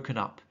quite broken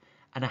up,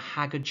 and a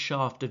haggard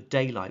shaft of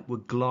daylight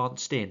would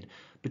glance in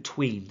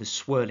between the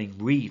swirling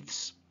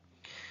wreaths.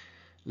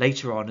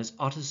 Later on, as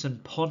Utterson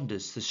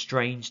ponders the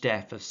strange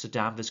death of Sir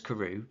Danvers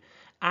Carew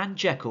and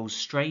Jekyll's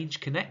strange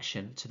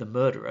connection to the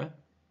murderer,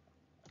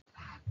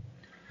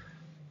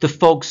 the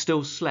fog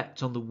still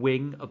slept on the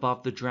wing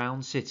above the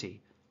drowned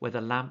city, where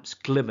the lamps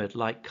glimmered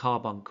like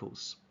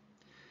carbuncles.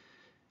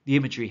 The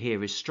imagery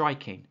here is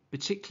striking,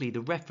 particularly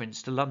the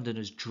reference to London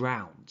as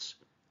drowned.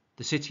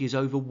 The city is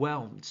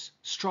overwhelmed,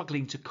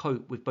 struggling to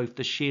cope with both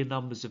the sheer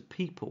numbers of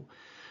people,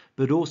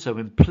 but also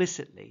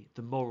implicitly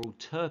the moral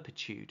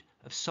turpitude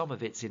of some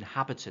of its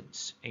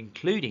inhabitants,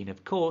 including,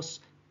 of course,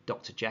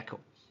 Dr.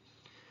 Jekyll.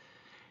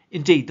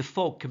 Indeed, the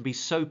fog can be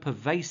so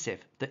pervasive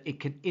that it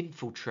can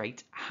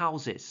infiltrate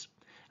houses,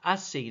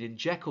 as seen in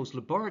Jekyll's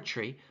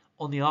laboratory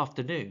on the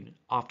afternoon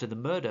after the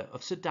murder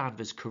of Sir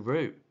Danvers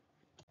Carew.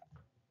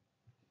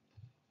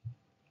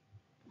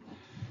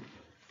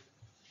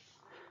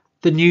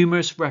 The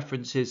numerous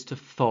references to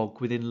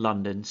fog within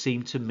London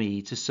seem to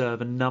me to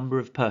serve a number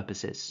of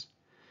purposes.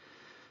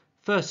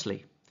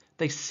 Firstly,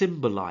 they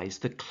symbolise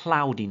the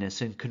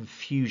cloudiness and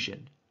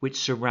confusion which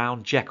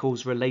surround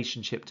Jekyll's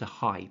relationship to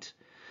Hyde,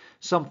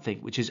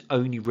 something which is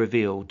only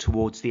revealed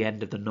towards the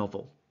end of the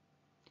novel.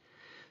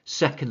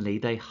 Secondly,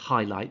 they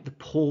highlight the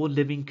poor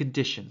living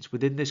conditions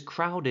within this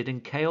crowded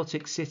and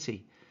chaotic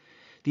city.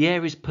 The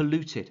air is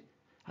polluted,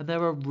 and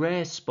there are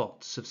rare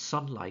spots of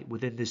sunlight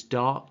within this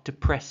dark,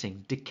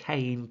 depressing,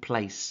 decaying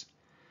place.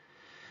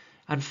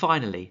 And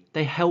finally,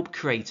 they help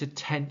create a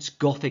tense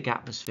Gothic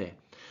atmosphere,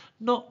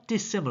 not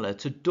dissimilar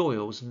to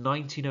Doyle's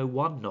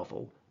 1901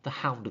 novel, The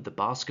Hound of the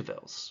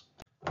Baskervilles,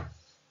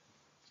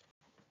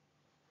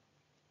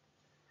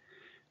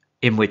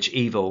 in which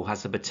evil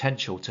has the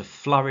potential to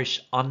flourish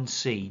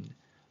unseen,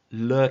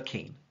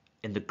 lurking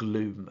in the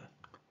gloom.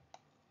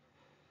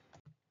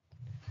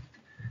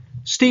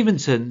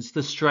 Stevenson's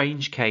The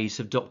Strange Case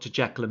of Dr.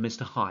 Jekyll and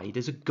Mr. Hyde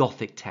is a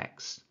Gothic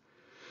text.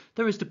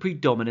 There is the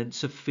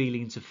predominance of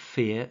feelings of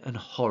fear and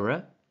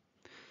horror,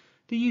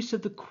 the use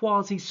of the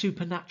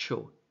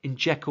quasi-supernatural in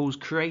Jekyll's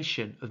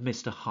creation of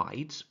Mr.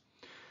 Hyde,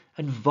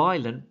 and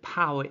violent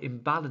power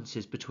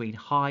imbalances between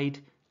Hyde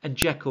and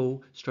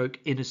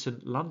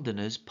Jekyll/innocent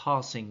Londoners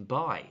passing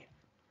by.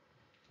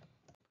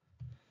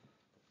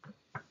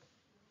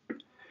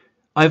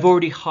 I've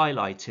already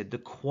highlighted the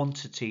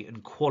quantity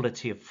and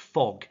quality of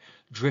fog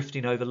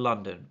drifting over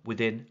London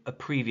within a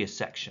previous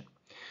section.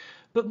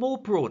 But more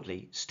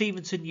broadly,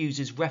 Stevenson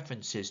uses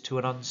references to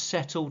an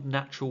unsettled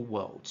natural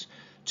world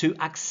to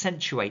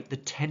accentuate the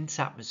tense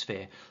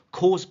atmosphere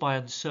caused by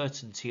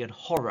uncertainty and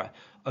horror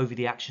over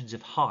the actions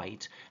of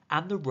Hyde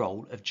and the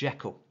role of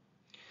Jekyll.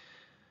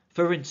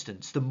 For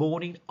instance, the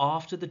morning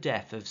after the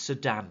death of Sir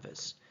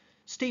Danvers,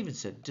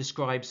 Stevenson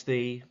describes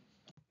the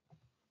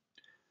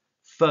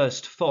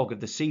first fog of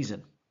the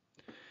season.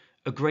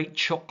 A great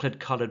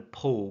chocolate-coloured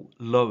pall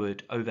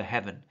lowered over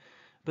heaven,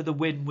 but the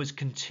wind was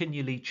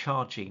continually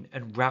charging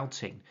and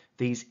routing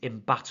these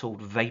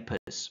embattled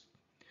vapours.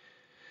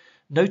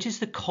 Notice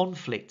the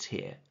conflict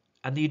here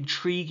and the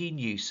intriguing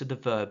use of the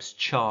verbs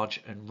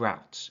charge and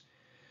rout.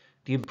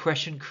 The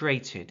impression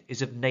created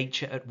is of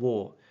nature at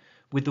war,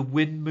 with the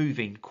wind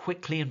moving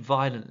quickly and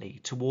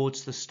violently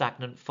towards the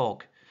stagnant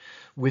fog,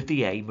 with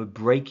the aim of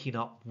breaking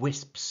up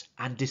wisps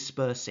and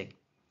dispersing.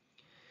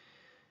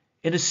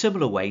 In a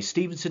similar way,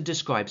 Stevenson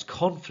describes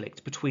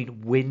conflict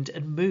between wind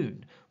and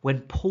moon when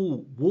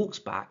Paul walks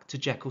back to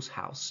Jekyll's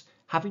house,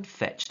 having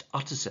fetched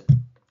Utterson.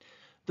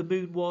 The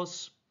moon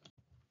was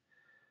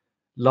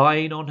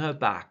lying on her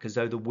back as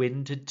though the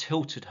wind had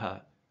tilted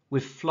her,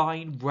 with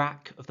flying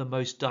wrack of the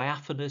most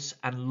diaphanous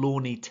and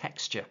lawny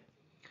texture.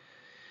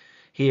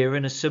 Here,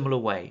 in a similar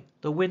way,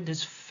 the wind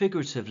has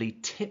figuratively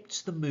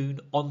tipped the moon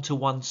onto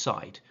one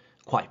side,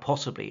 quite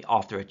possibly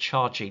after a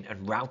charging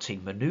and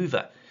routing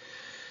manoeuvre,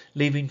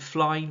 leaving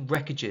flying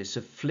wreckages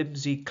of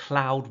flimsy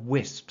cloud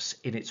wisps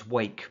in its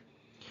wake.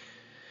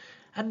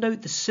 And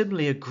note the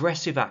similarly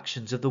aggressive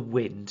actions of the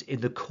wind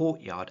in the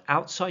courtyard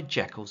outside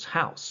Jekyll's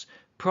house,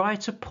 prior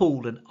to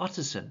Paul and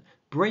Utterson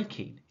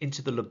breaking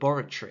into the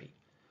laboratory.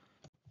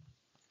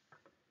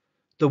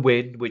 The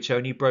wind, which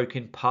only broke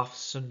in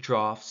puffs and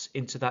draughts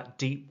into that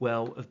deep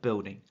well of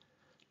building,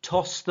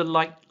 tossed the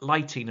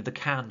lighting of the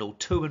candle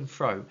to and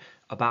fro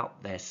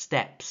about their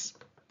steps.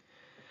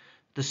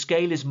 The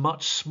scale is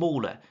much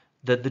smaller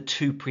than the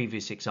two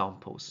previous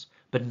examples,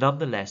 but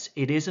nonetheless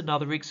it is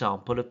another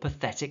example of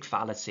pathetic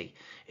fallacy,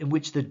 in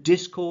which the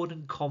discord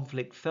and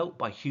conflict felt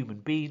by human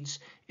beings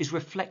is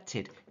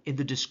reflected in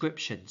the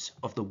descriptions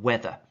of the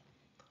weather.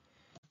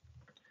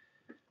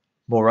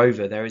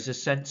 Moreover, there is a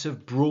sense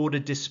of broader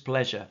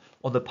displeasure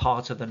on the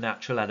part of the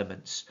natural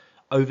elements,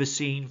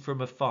 overseeing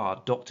from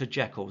afar Dr.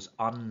 Jekyll's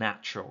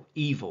unnatural,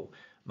 evil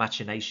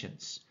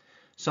machinations,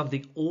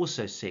 something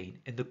also seen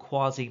in the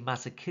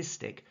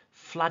quasi-masochistic,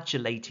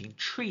 flagellating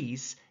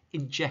trees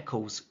in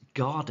Jekyll's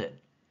garden.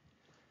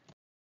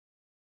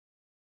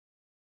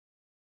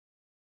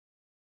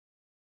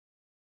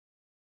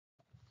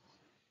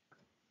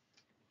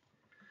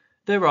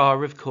 There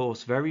are, of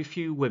course, very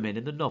few women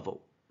in the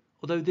novel,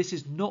 although this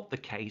is not the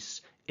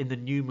case in the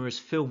numerous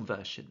film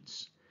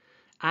versions,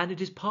 and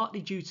it is partly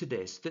due to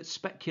this that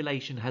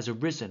speculation has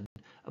arisen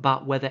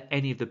about whether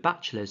any of the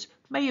bachelors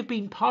may have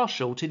been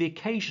partial to the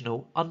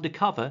occasional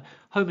undercover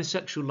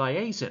homosexual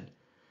liaison,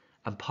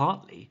 and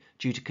partly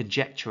due to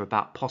conjecture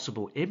about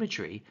possible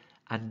imagery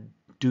and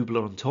double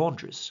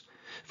entendres.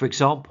 For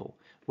example,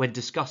 when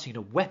discussing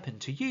a weapon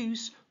to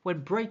use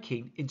when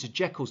breaking into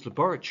Jekyll's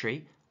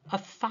laboratory, a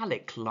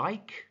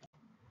phallic-like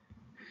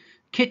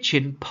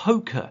kitchen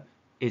poker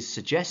is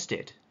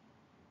suggested.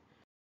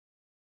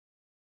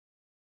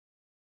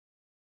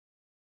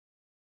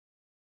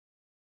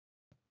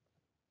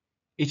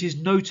 It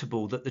is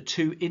notable that the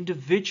two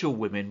individual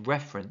women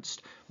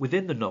referenced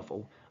within the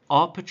novel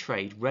are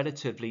portrayed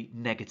relatively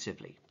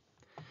negatively.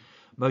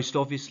 Most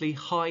obviously,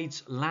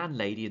 Hyde's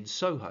landlady in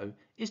Soho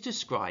is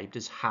described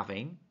as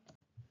having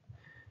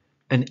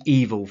an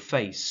evil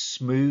face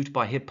smoothed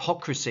by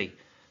hypocrisy,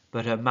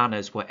 but her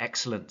manners were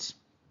excellent.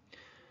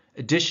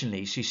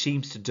 Additionally, she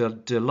seems to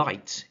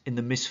delight in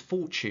the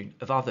misfortune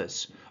of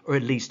others, or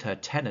at least her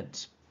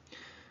tenants.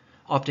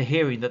 After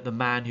hearing that the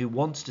man who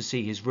wants to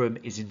see his room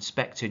is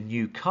Inspector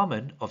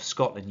Newcomen of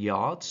Scotland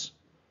Yard's,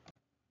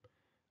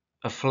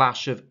 a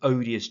flash of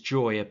odious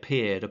joy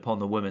appeared upon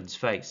the woman's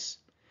face.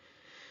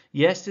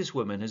 Yes, this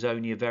woman has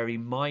only a very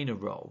minor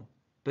role,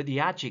 but the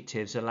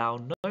adjectives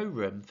allow no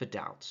room for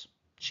doubt.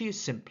 She is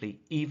simply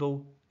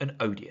evil and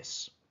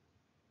odious.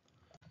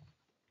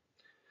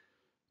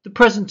 The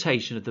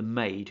presentation of the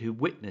maid who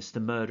witnessed the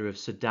murder of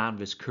Sir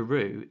Danvers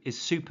Carew is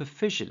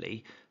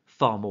superficially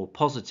far more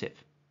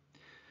positive.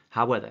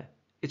 However,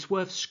 it's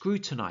worth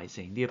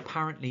scrutinising the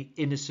apparently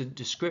innocent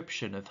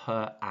description of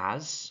her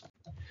as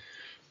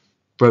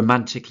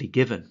romantically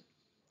given.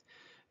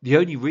 The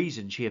only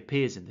reason she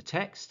appears in the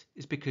text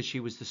is because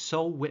she was the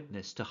sole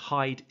witness to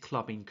Hyde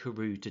clubbing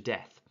Carew to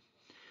death.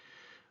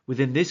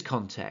 Within this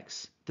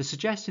context, the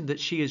suggestion that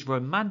she is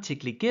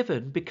romantically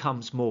given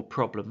becomes more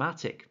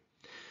problematic,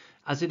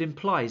 as it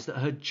implies that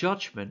her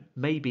judgment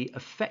may be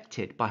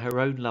affected by her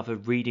own love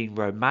of reading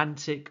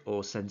romantic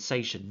or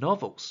sensation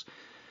novels,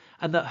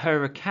 and that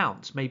her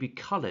account may be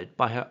coloured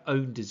by her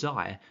own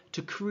desire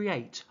to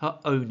create her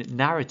own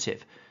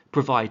narrative,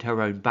 provide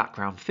her own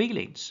background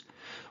feelings,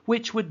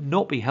 which would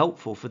not be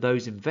helpful for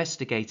those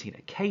investigating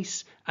a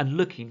case and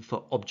looking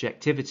for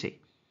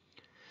objectivity.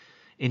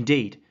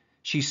 Indeed,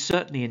 she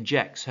certainly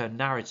injects her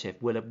narrative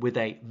with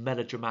a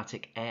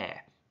melodramatic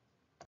air,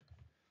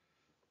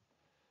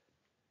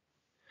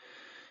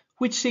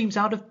 which seems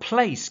out of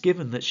place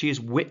given that she has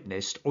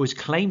witnessed, or is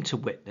claimed to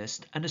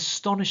witness, an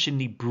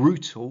astonishingly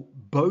brutal,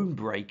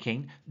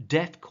 bone-breaking,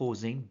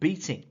 death-causing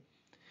beating.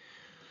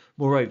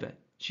 Moreover,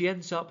 she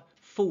ends up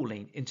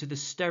falling into the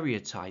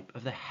stereotype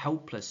of the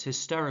helpless,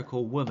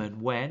 hysterical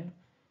woman when,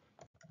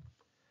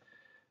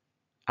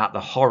 at the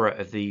horror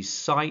of these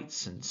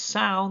sights and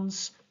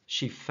sounds,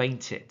 she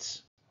fainted.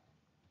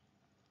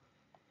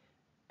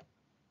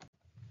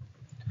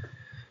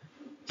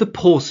 The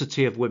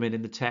paucity of women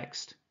in the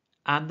text,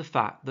 and the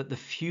fact that the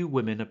few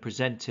women are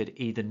presented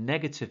either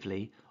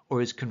negatively or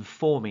as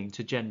conforming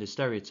to gender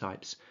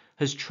stereotypes,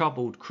 has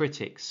troubled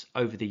critics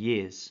over the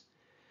years.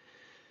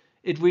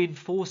 It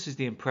reinforces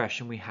the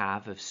impression we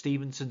have of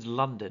Stevenson's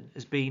London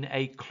as being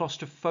a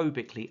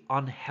claustrophobically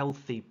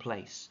unhealthy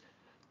place,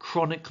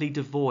 chronically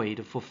devoid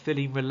of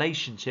fulfilling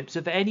relationships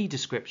of any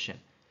description.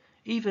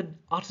 Even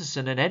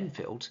Utterson and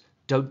Enfield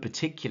don't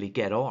particularly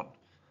get on.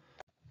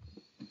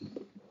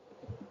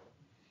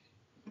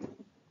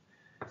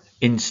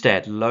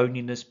 Instead,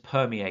 loneliness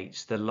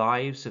permeates the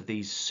lives of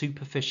these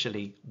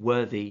superficially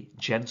worthy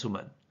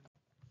gentlemen,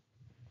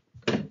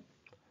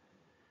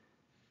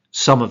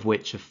 some of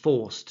which are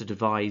forced to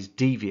devise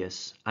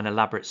devious and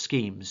elaborate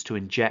schemes to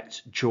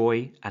inject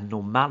joy and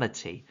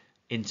normality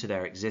into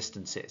their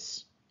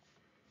existences.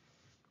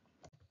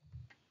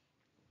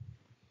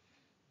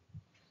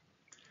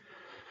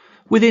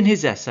 Within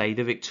his essay,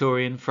 The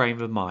Victorian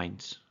Frame of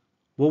Mind,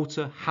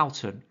 Walter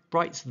Hougton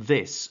writes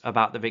this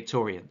about the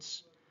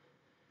Victorians.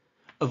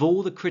 Of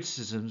all the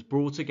criticisms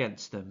brought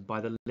against them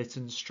by the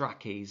Lytton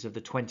Strachys of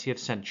the 20th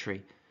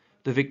century,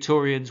 the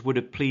Victorians would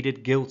have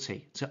pleaded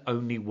guilty to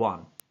only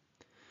one.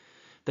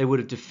 They would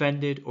have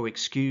defended or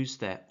excused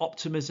their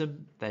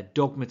optimism, their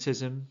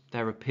dogmatism,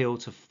 their appeal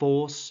to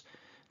force,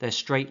 their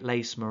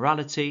straight-laced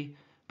morality,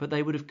 but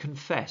they would have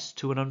confessed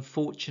to an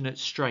unfortunate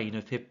strain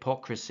of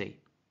hypocrisy.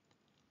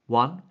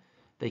 One,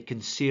 they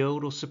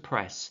concealed or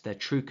suppressed their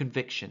true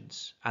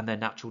convictions and their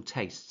natural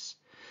tastes.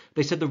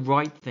 They said the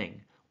right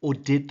thing or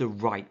did the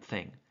right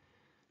thing.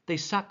 They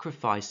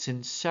sacrificed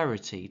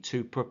sincerity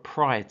to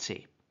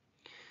propriety.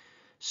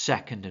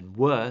 Second, and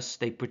worse,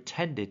 they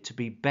pretended to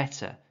be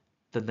better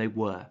than they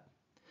were.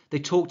 They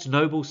talked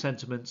noble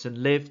sentiments and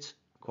lived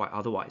quite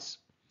otherwise.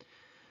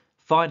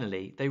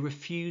 Finally, they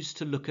refused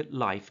to look at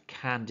life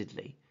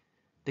candidly.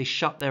 They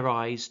shut their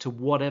eyes to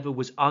whatever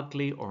was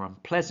ugly or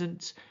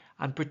unpleasant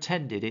and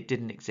pretended it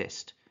didn't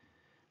exist.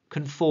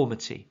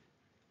 Conformity,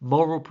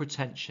 moral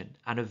pretension,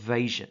 and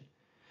evasion,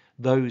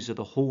 those are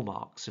the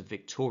hallmarks of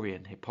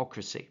Victorian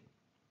hypocrisy.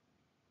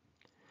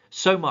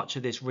 So much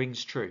of this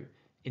rings true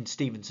in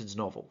Stevenson's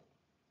novel.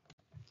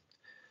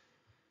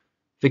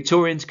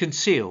 Victorians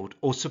concealed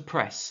or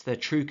suppressed their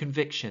true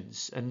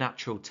convictions and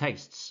natural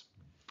tastes.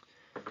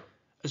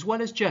 As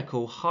well as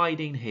Jekyll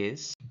hiding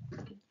his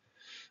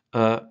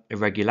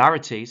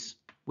irregularities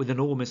with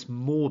an almost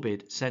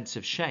morbid sense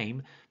of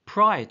shame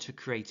prior to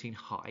creating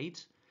Hyde,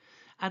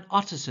 and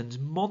Utterson's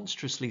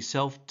monstrously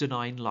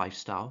self-denying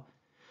lifestyle,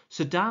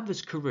 Sir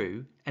Danvers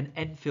Carew and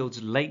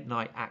Enfield's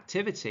late-night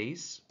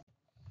activities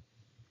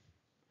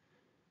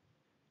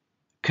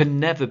can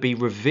never be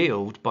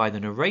revealed by the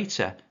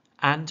narrator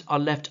and are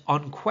left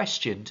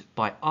unquestioned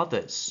by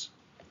others.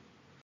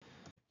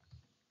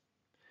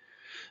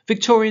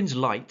 Victorians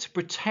like to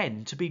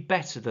pretend to be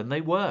better than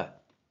they were.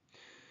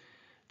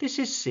 This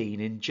is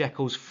seen in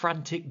Jekyll's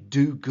frantic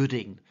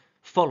do-gooding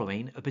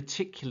following a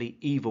particularly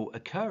evil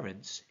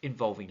occurrence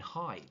involving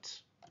Hyde.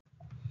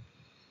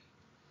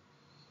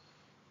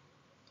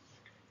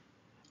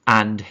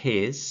 And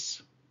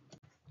his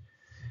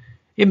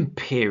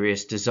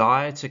imperious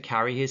desire to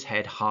carry his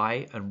head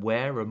high and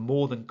wear a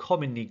more than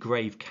commonly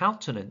grave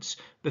countenance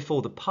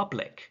before the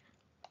public.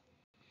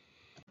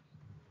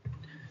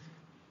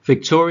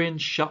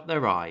 Victorians shut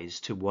their eyes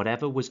to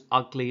whatever was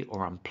ugly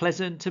or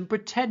unpleasant and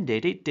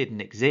pretended it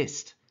didn't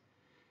exist.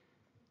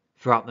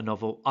 Throughout the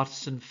novel,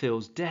 Utterson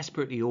feels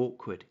desperately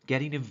awkward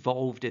getting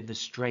involved in the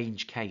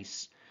strange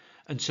case,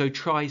 and so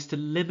tries to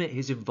limit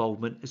his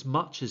involvement as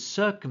much as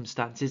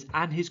circumstances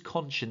and his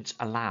conscience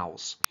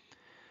allows.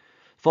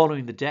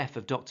 Following the death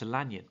of Dr.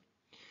 Lanyon,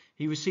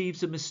 he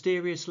receives a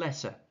mysterious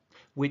letter,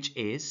 which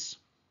is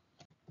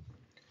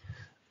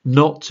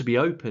not to be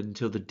opened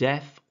till the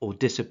death or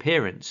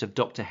disappearance of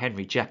Dr.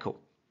 Henry Jekyll.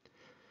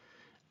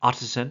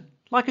 Utterson,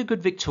 like a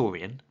good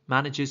Victorian,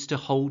 manages to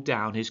hold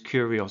down his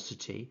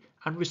curiosity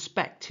and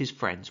respect his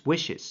friend's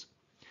wishes.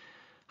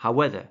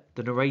 However,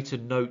 the narrator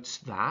notes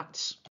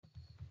that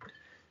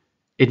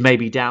it may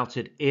be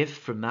doubted if,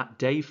 from that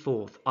day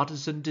forth,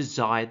 Utterson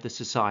desired the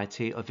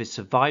society of his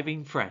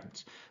surviving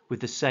friend with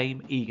the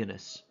same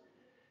eagerness.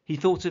 He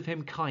thought of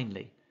him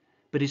kindly,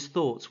 but his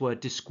thoughts were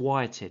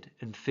disquieted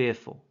and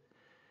fearful.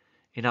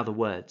 In other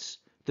words,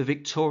 the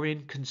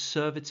Victorian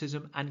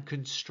conservatism and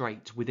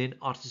constraint within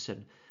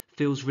Utterson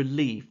feels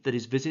relieved that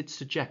his visits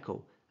to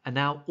Jekyll are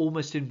now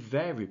almost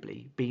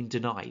invariably being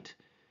denied.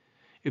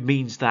 It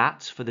means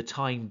that, for the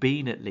time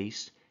being at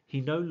least,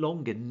 he no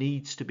longer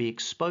needs to be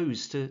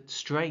exposed to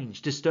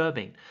strange,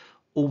 disturbing,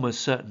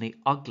 almost certainly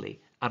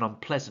ugly and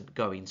unpleasant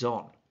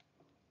goings-on.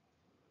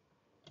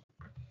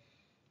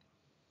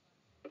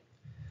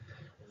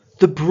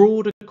 The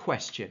broader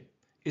question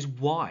is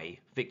why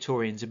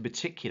Victorians in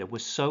particular were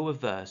so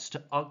averse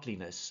to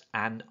ugliness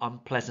and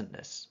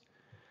unpleasantness.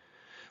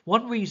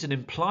 One reason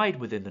implied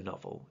within the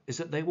novel is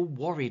that they were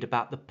worried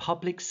about the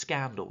public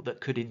scandal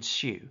that could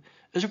ensue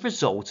as a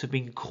result of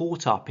being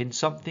caught up in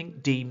something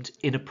deemed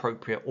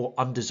inappropriate or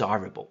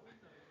undesirable.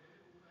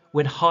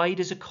 When Hyde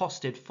is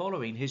accosted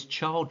following his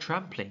child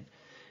trampling,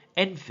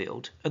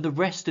 Enfield and the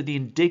rest of the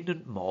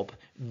indignant mob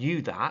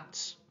knew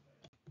that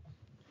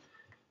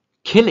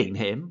killing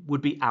him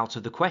would be out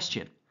of the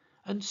question,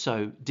 and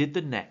so did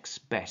the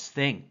next best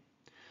thing.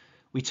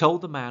 We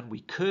told the man we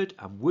could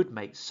and would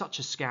make such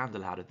a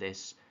scandal out of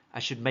this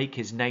as should make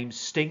his name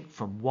stink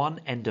from one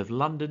end of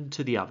London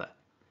to the other.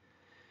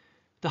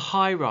 The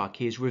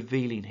hierarchy is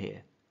revealing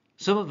here.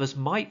 Some of us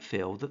might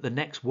feel that the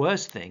next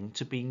worst thing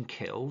to being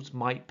killed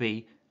might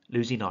be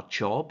losing our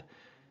job,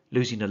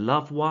 losing a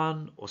loved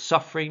one, or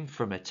suffering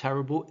from a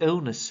terrible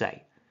illness,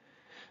 say.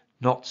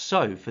 Not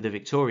so for the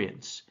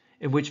Victorians,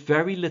 in which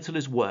very little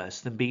is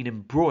worse than being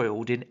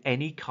embroiled in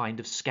any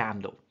kind of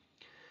scandal.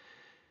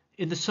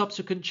 In the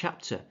subsequent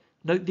chapter,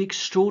 note the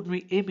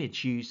extraordinary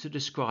image used to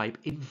describe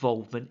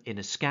involvement in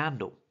a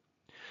scandal.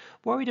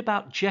 Worried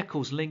about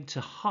Jekyll's link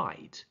to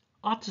Hyde,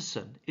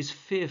 Utterson is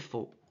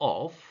fearful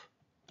of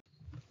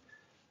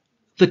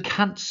the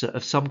cancer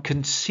of some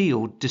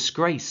concealed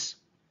disgrace.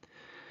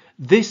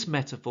 This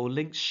metaphor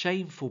links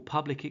shameful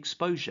public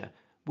exposure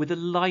with a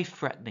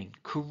life-threatening,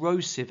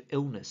 corrosive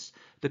illness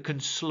that can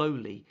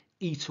slowly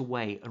eat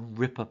away and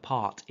rip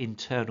apart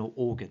internal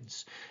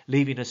organs,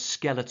 leaving us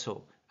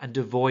skeletal and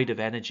devoid of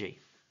energy.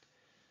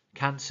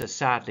 Cancer,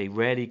 sadly,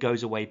 rarely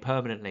goes away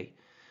permanently,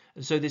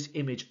 and so this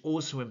image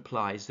also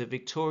implies that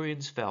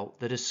Victorians felt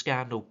that a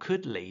scandal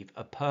could leave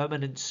a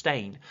permanent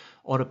stain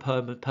on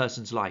a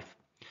person's life,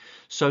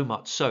 so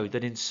much so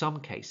that in some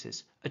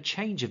cases a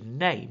change of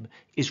name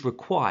is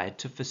required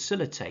to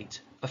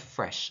facilitate a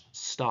fresh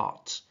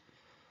start.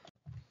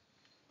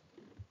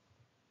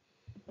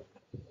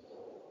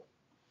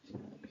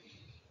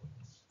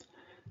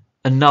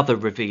 Another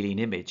revealing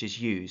image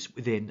is used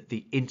within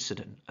the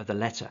incident of the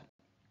letter.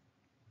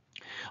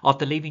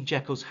 After leaving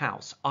Jekyll's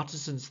house,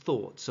 Utterson's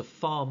thoughts are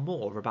far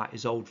more about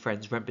his old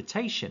friend's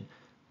reputation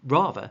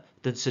rather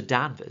than Sir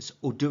Danvers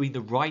or doing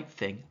the right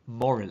thing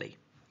morally.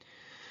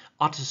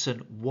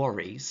 Utterson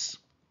worries.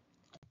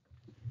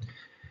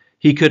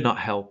 He could not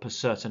help a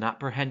certain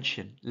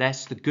apprehension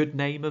lest the good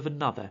name of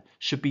another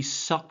should be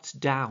sucked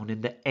down in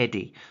the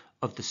eddy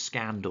of the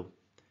scandal.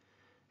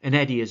 An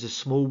eddy is a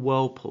small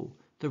whirlpool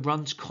that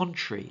runs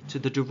contrary to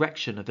the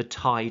direction of a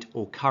tide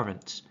or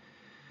current.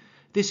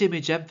 This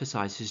image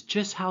emphasizes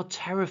just how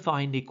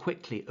terrifyingly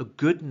quickly a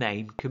good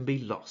name can be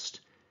lost.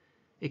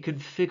 It can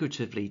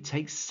figuratively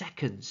take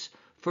seconds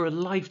for a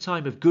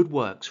lifetime of good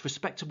works,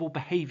 respectable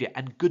behaviour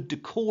and good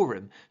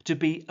decorum to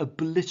be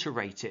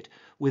obliterated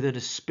within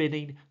a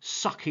spinning,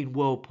 sucking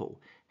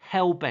whirlpool,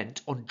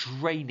 hell-bent on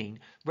draining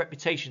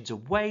reputations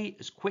away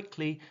as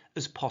quickly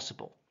as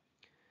possible.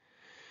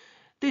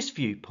 This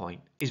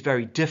viewpoint is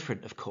very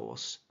different, of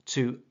course,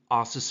 to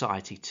our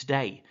society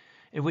today,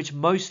 in which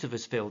most of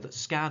us feel that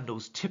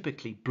scandals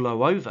typically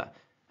blow over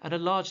and are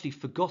largely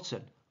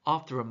forgotten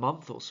after a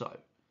month or so.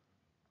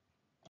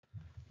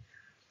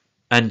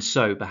 And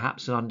so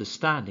perhaps an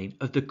understanding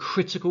of the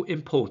critical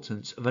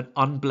importance of an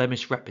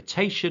unblemished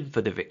reputation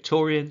for the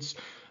Victorians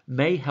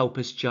may help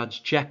us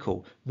judge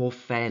Jekyll more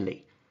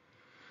fairly.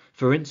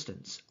 For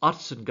instance,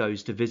 Utterson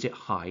goes to visit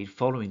Hyde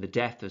following the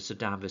death of Sir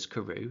Danvers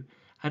Carew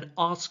and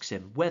asks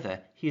him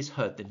whether he has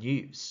heard the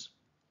news.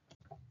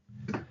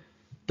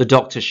 The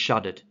doctor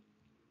shuddered.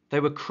 "They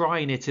were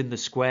crying it in the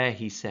square,"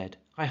 he said.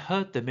 "I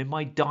heard them in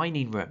my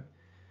dining room."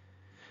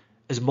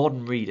 As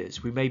modern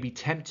readers, we may be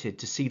tempted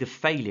to see the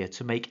failure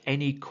to make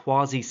any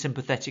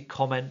quasi-sympathetic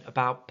comment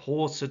about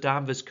poor Sir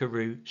Danvers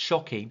Carew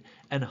shocking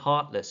and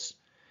heartless.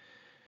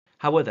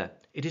 However,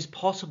 it is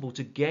possible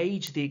to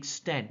gauge the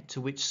extent to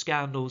which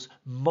scandals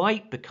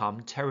might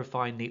become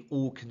terrifyingly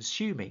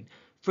all-consuming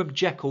from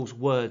Jekyll's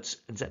words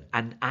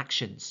and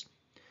actions.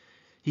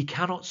 He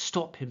cannot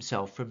stop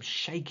himself from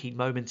shaking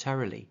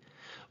momentarily,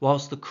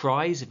 whilst the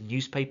cries of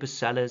newspaper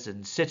sellers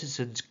and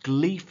citizens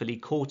gleefully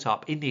caught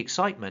up in the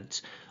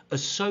excitement are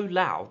so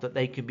loud that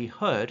they can be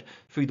heard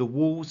through the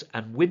walls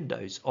and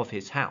windows of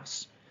his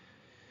house.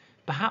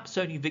 Perhaps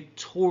only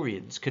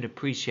Victorians can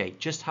appreciate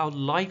just how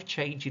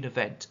life-changing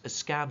event a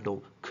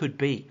scandal could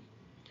be.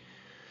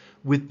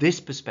 With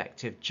this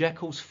perspective,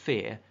 Jekyll's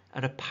fear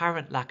and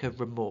apparent lack of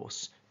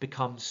remorse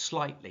become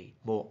slightly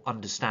more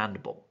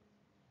understandable.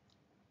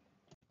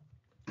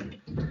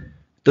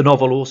 The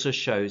novel also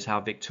shows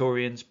how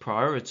Victorians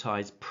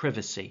prioritised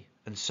privacy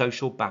and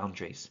social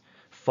boundaries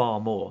far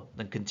more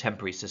than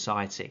contemporary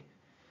society.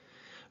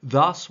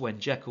 Thus, when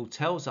Jekyll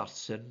tells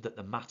Utterson that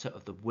the matter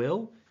of the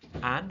will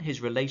and his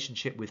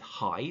relationship with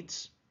Hyde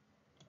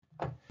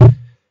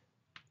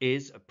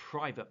is a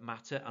private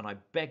matter and I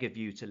beg of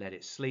you to let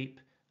it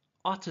sleep,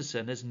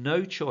 Utterson has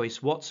no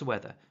choice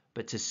whatsoever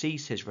but to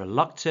cease his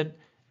reluctant,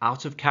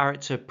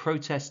 out-of-character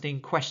protesting,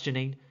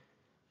 questioning,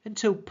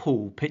 until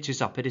Poole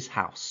pitches up at his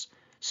house,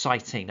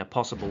 citing a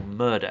possible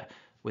murder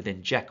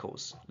within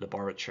Jekyll's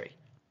laboratory.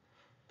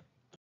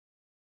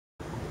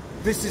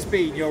 This has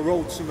been your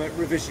ultimate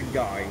revision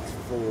guide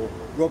for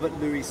Robert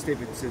Louis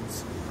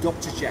Stevenson's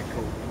Dr.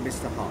 Jekyll and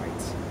Mr.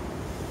 Hyde.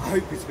 I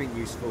hope it's been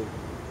useful.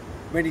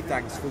 Many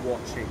thanks for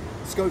watching.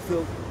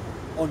 Schofield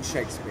on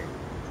Shakespeare.